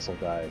missile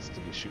guys to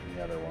be shooting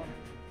the other one.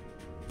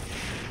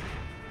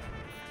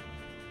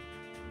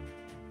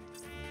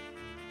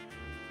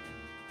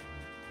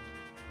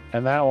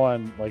 And that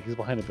one, like, he's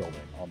behind a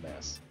building. I'll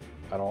miss.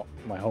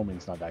 My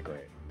homing's not that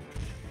great.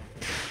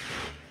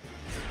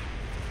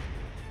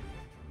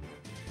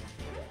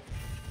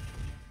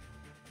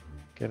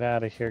 Get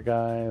out of here,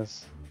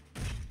 guys.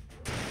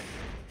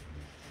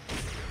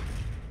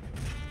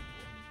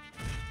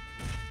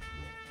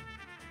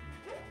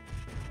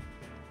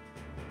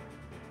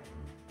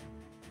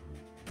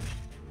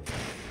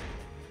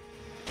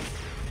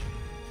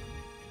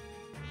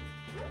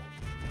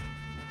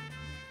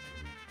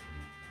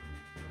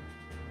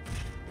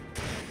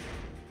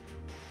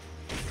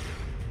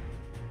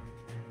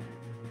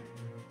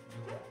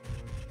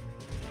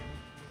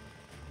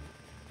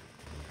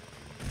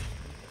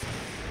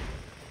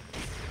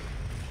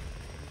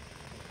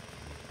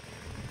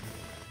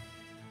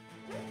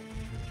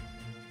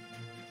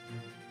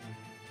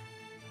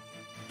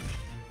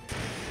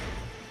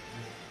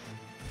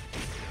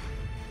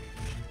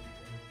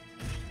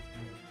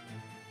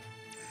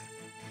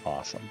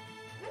 Awesome.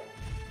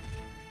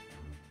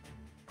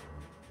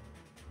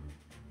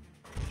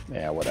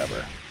 Yeah,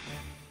 whatever.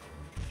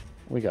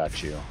 We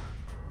got you.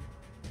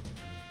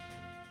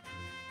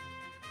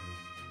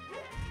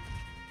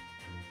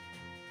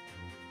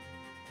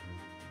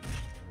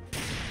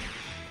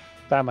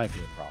 That might be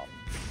a problem.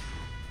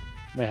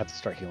 I may have to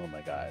start healing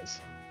my guys.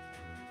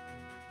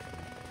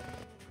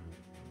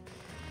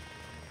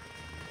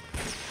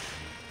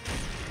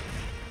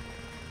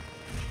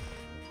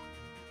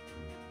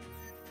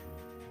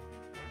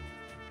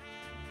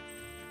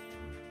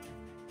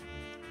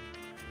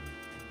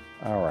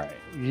 Alright,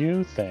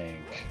 you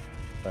think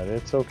that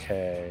it's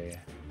okay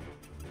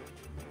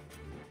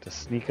to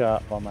sneak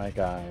up on my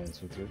guys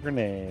with your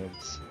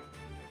grenades.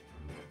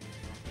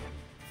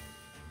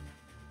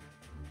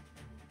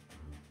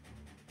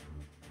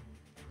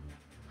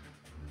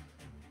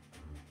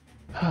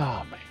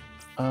 Oh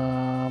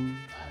man.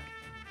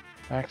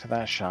 Back to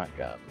that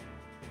shotgun.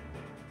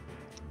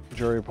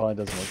 Jury probably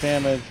does more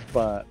damage,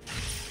 but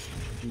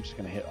I'm just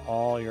gonna hit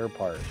all your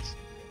parts.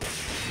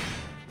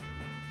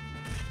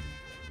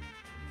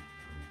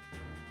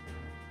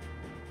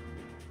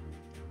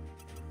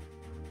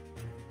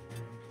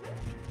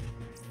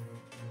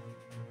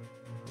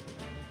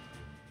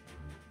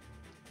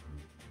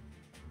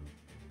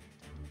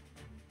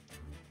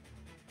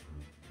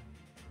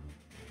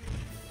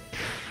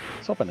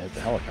 I was hoping to hit the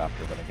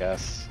helicopter, but I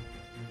guess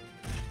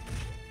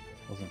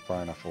wasn't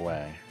far enough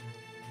away.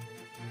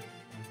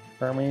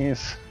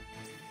 Hermes,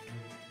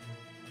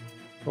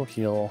 go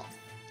heal.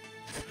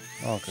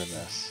 Oh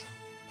goodness.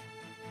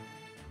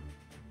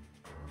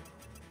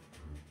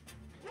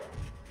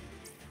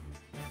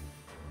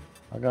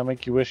 I'm gonna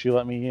make you wish you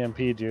let me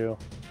EMP'd you.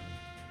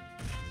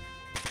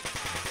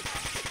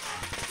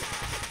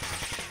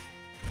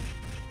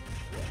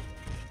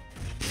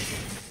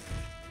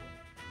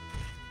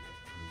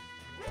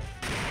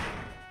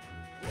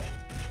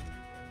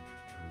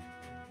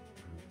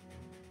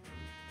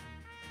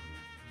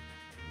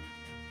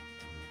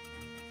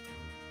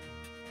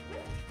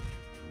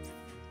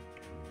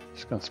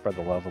 Just gonna spread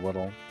the love a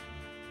little.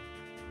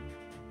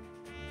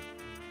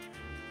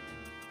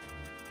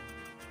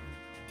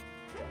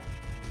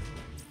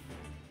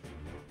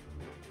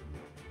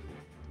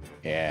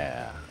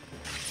 Yeah.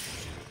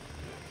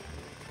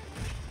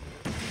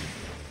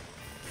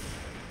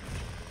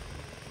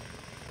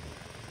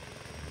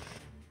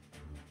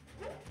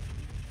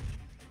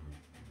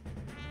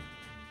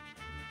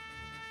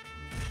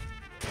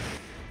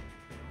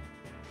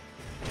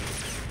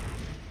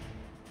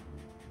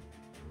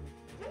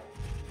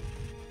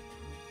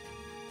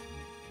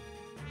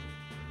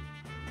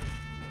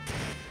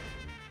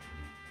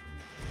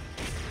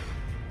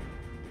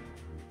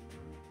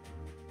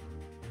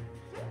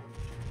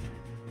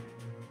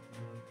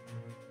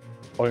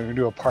 Oh, you're gonna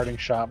do a parting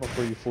shot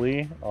before you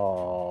flee?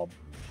 Oh,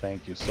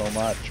 thank you so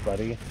much,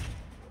 buddy.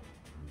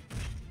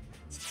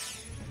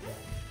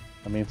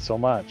 I mean, so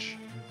much.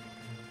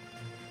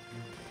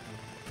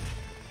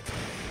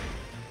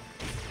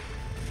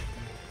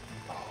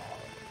 Oh,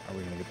 are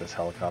we gonna get this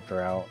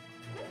helicopter out?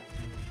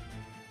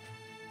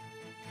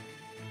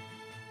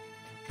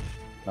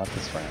 Not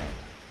this round.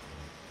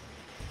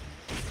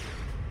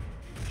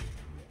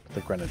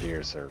 The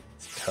Grenadiers are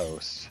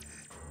toast.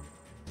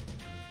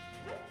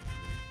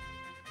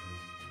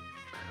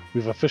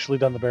 We've officially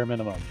done the bare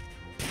minimum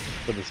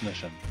for this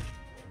mission.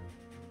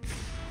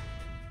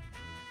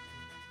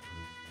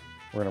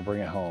 We're gonna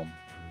bring it home.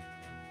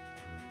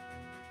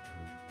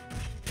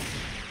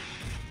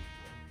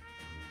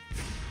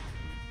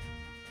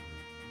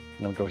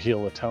 I'm gonna go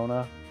heal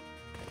Latona.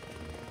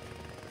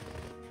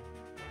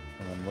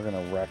 And then we're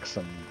gonna wreck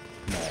some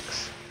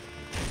mechs.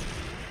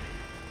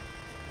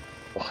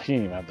 Well, he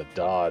didn't even have to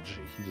dodge.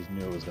 He just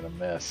knew it was gonna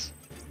miss.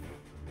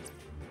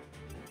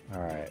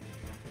 Alright.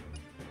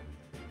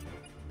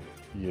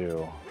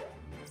 You.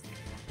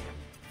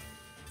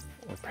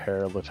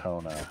 Repair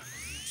Latona.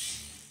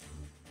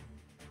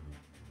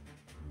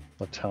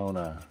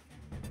 Latona.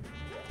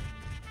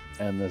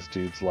 End this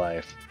dude's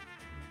life.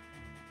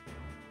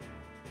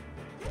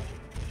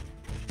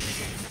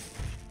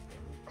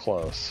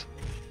 Close.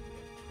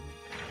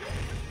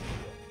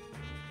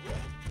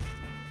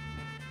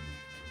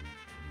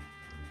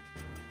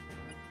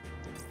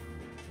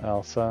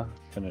 Elsa,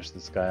 finish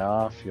this guy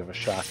off. You have a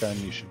shotgun,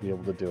 you should be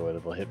able to do it.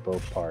 It'll hit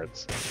both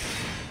parts.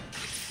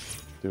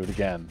 Do it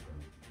again.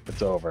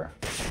 It's over.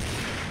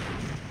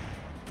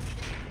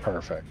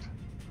 Perfect.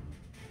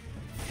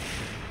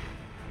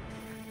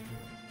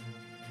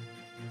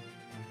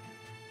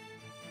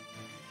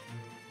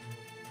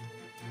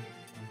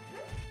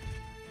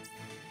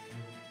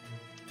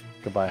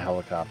 Goodbye,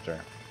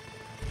 helicopter.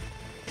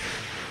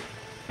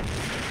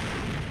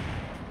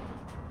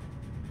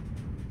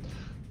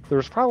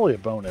 There's probably a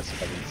bonus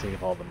if I can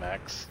save all the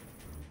mechs.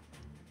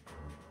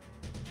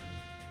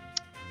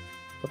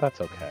 But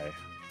that's okay.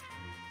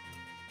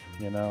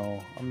 You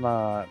know, I'm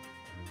not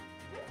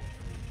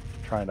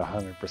trying to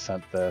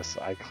 100% this.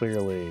 I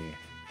clearly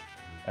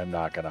am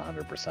not going to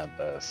 100%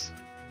 this.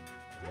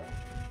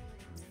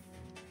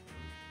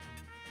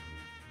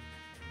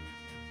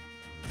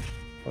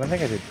 But I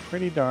think I did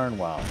pretty darn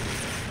well.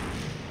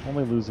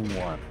 Only losing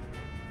one.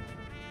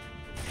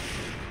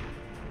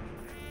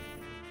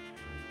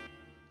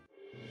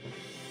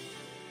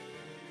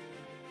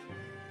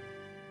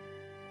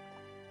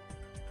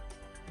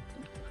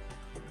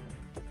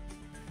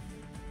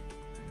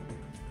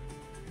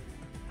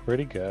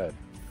 Pretty good.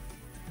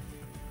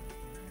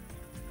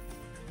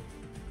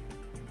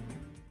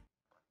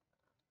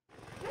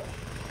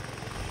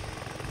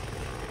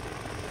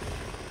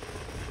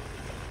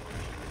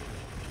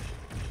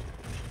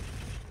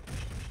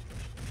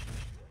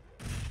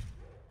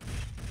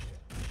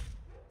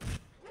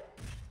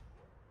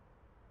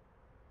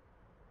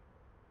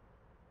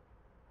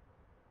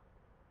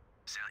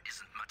 There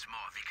isn't much more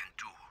we can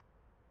do.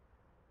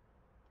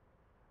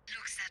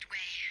 Looks that way.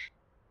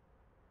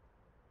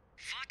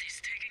 What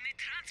is taking the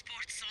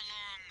transport so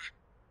long?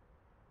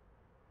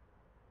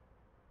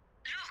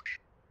 Look!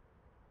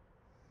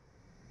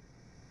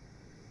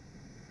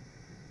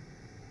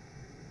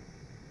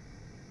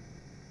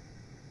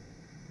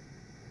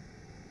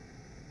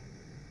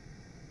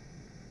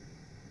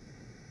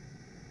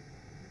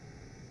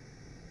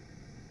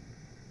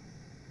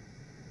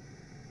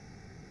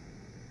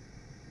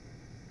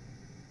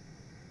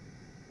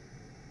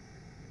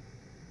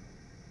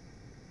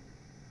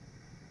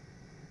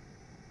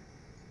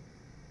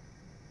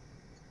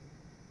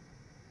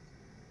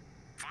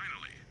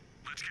 Finally,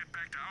 let's get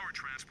back to our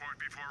transport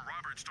before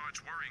Robert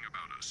starts worrying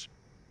about us.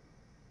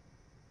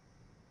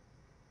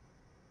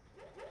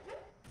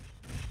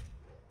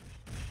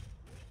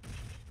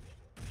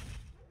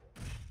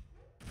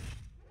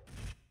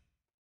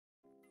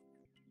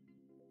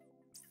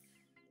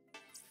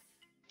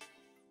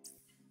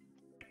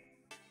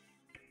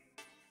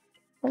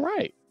 All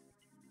right.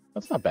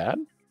 That's not bad.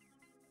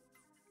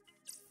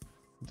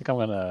 I think I'm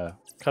going to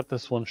cut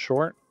this one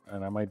short,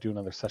 and I might do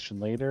another session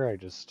later. I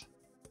just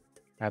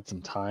had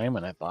some time,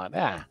 and I thought,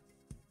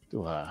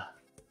 do a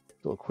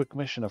quick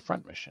mission, a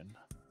front mission.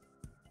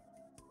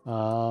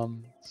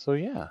 So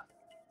yeah,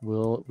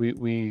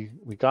 we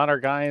got our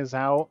guys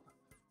out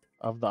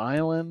of the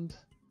island,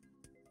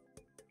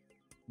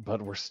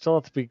 but we're still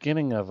at the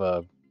beginning of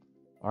a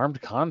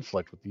armed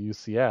conflict with the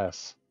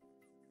U.C.S.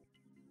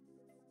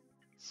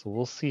 So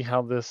we'll see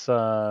how this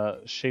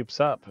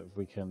shapes up, if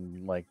we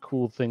can like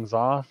cool things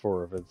off,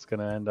 or if it's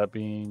gonna end up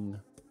being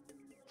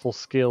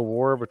full-scale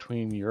war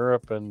between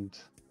Europe and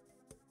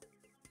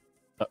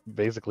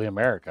basically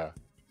America.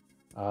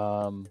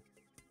 We'll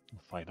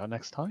find out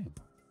next time.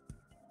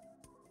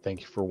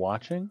 Thank you for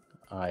watching.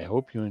 I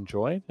hope you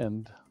enjoyed,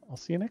 and I'll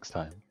see you next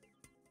time.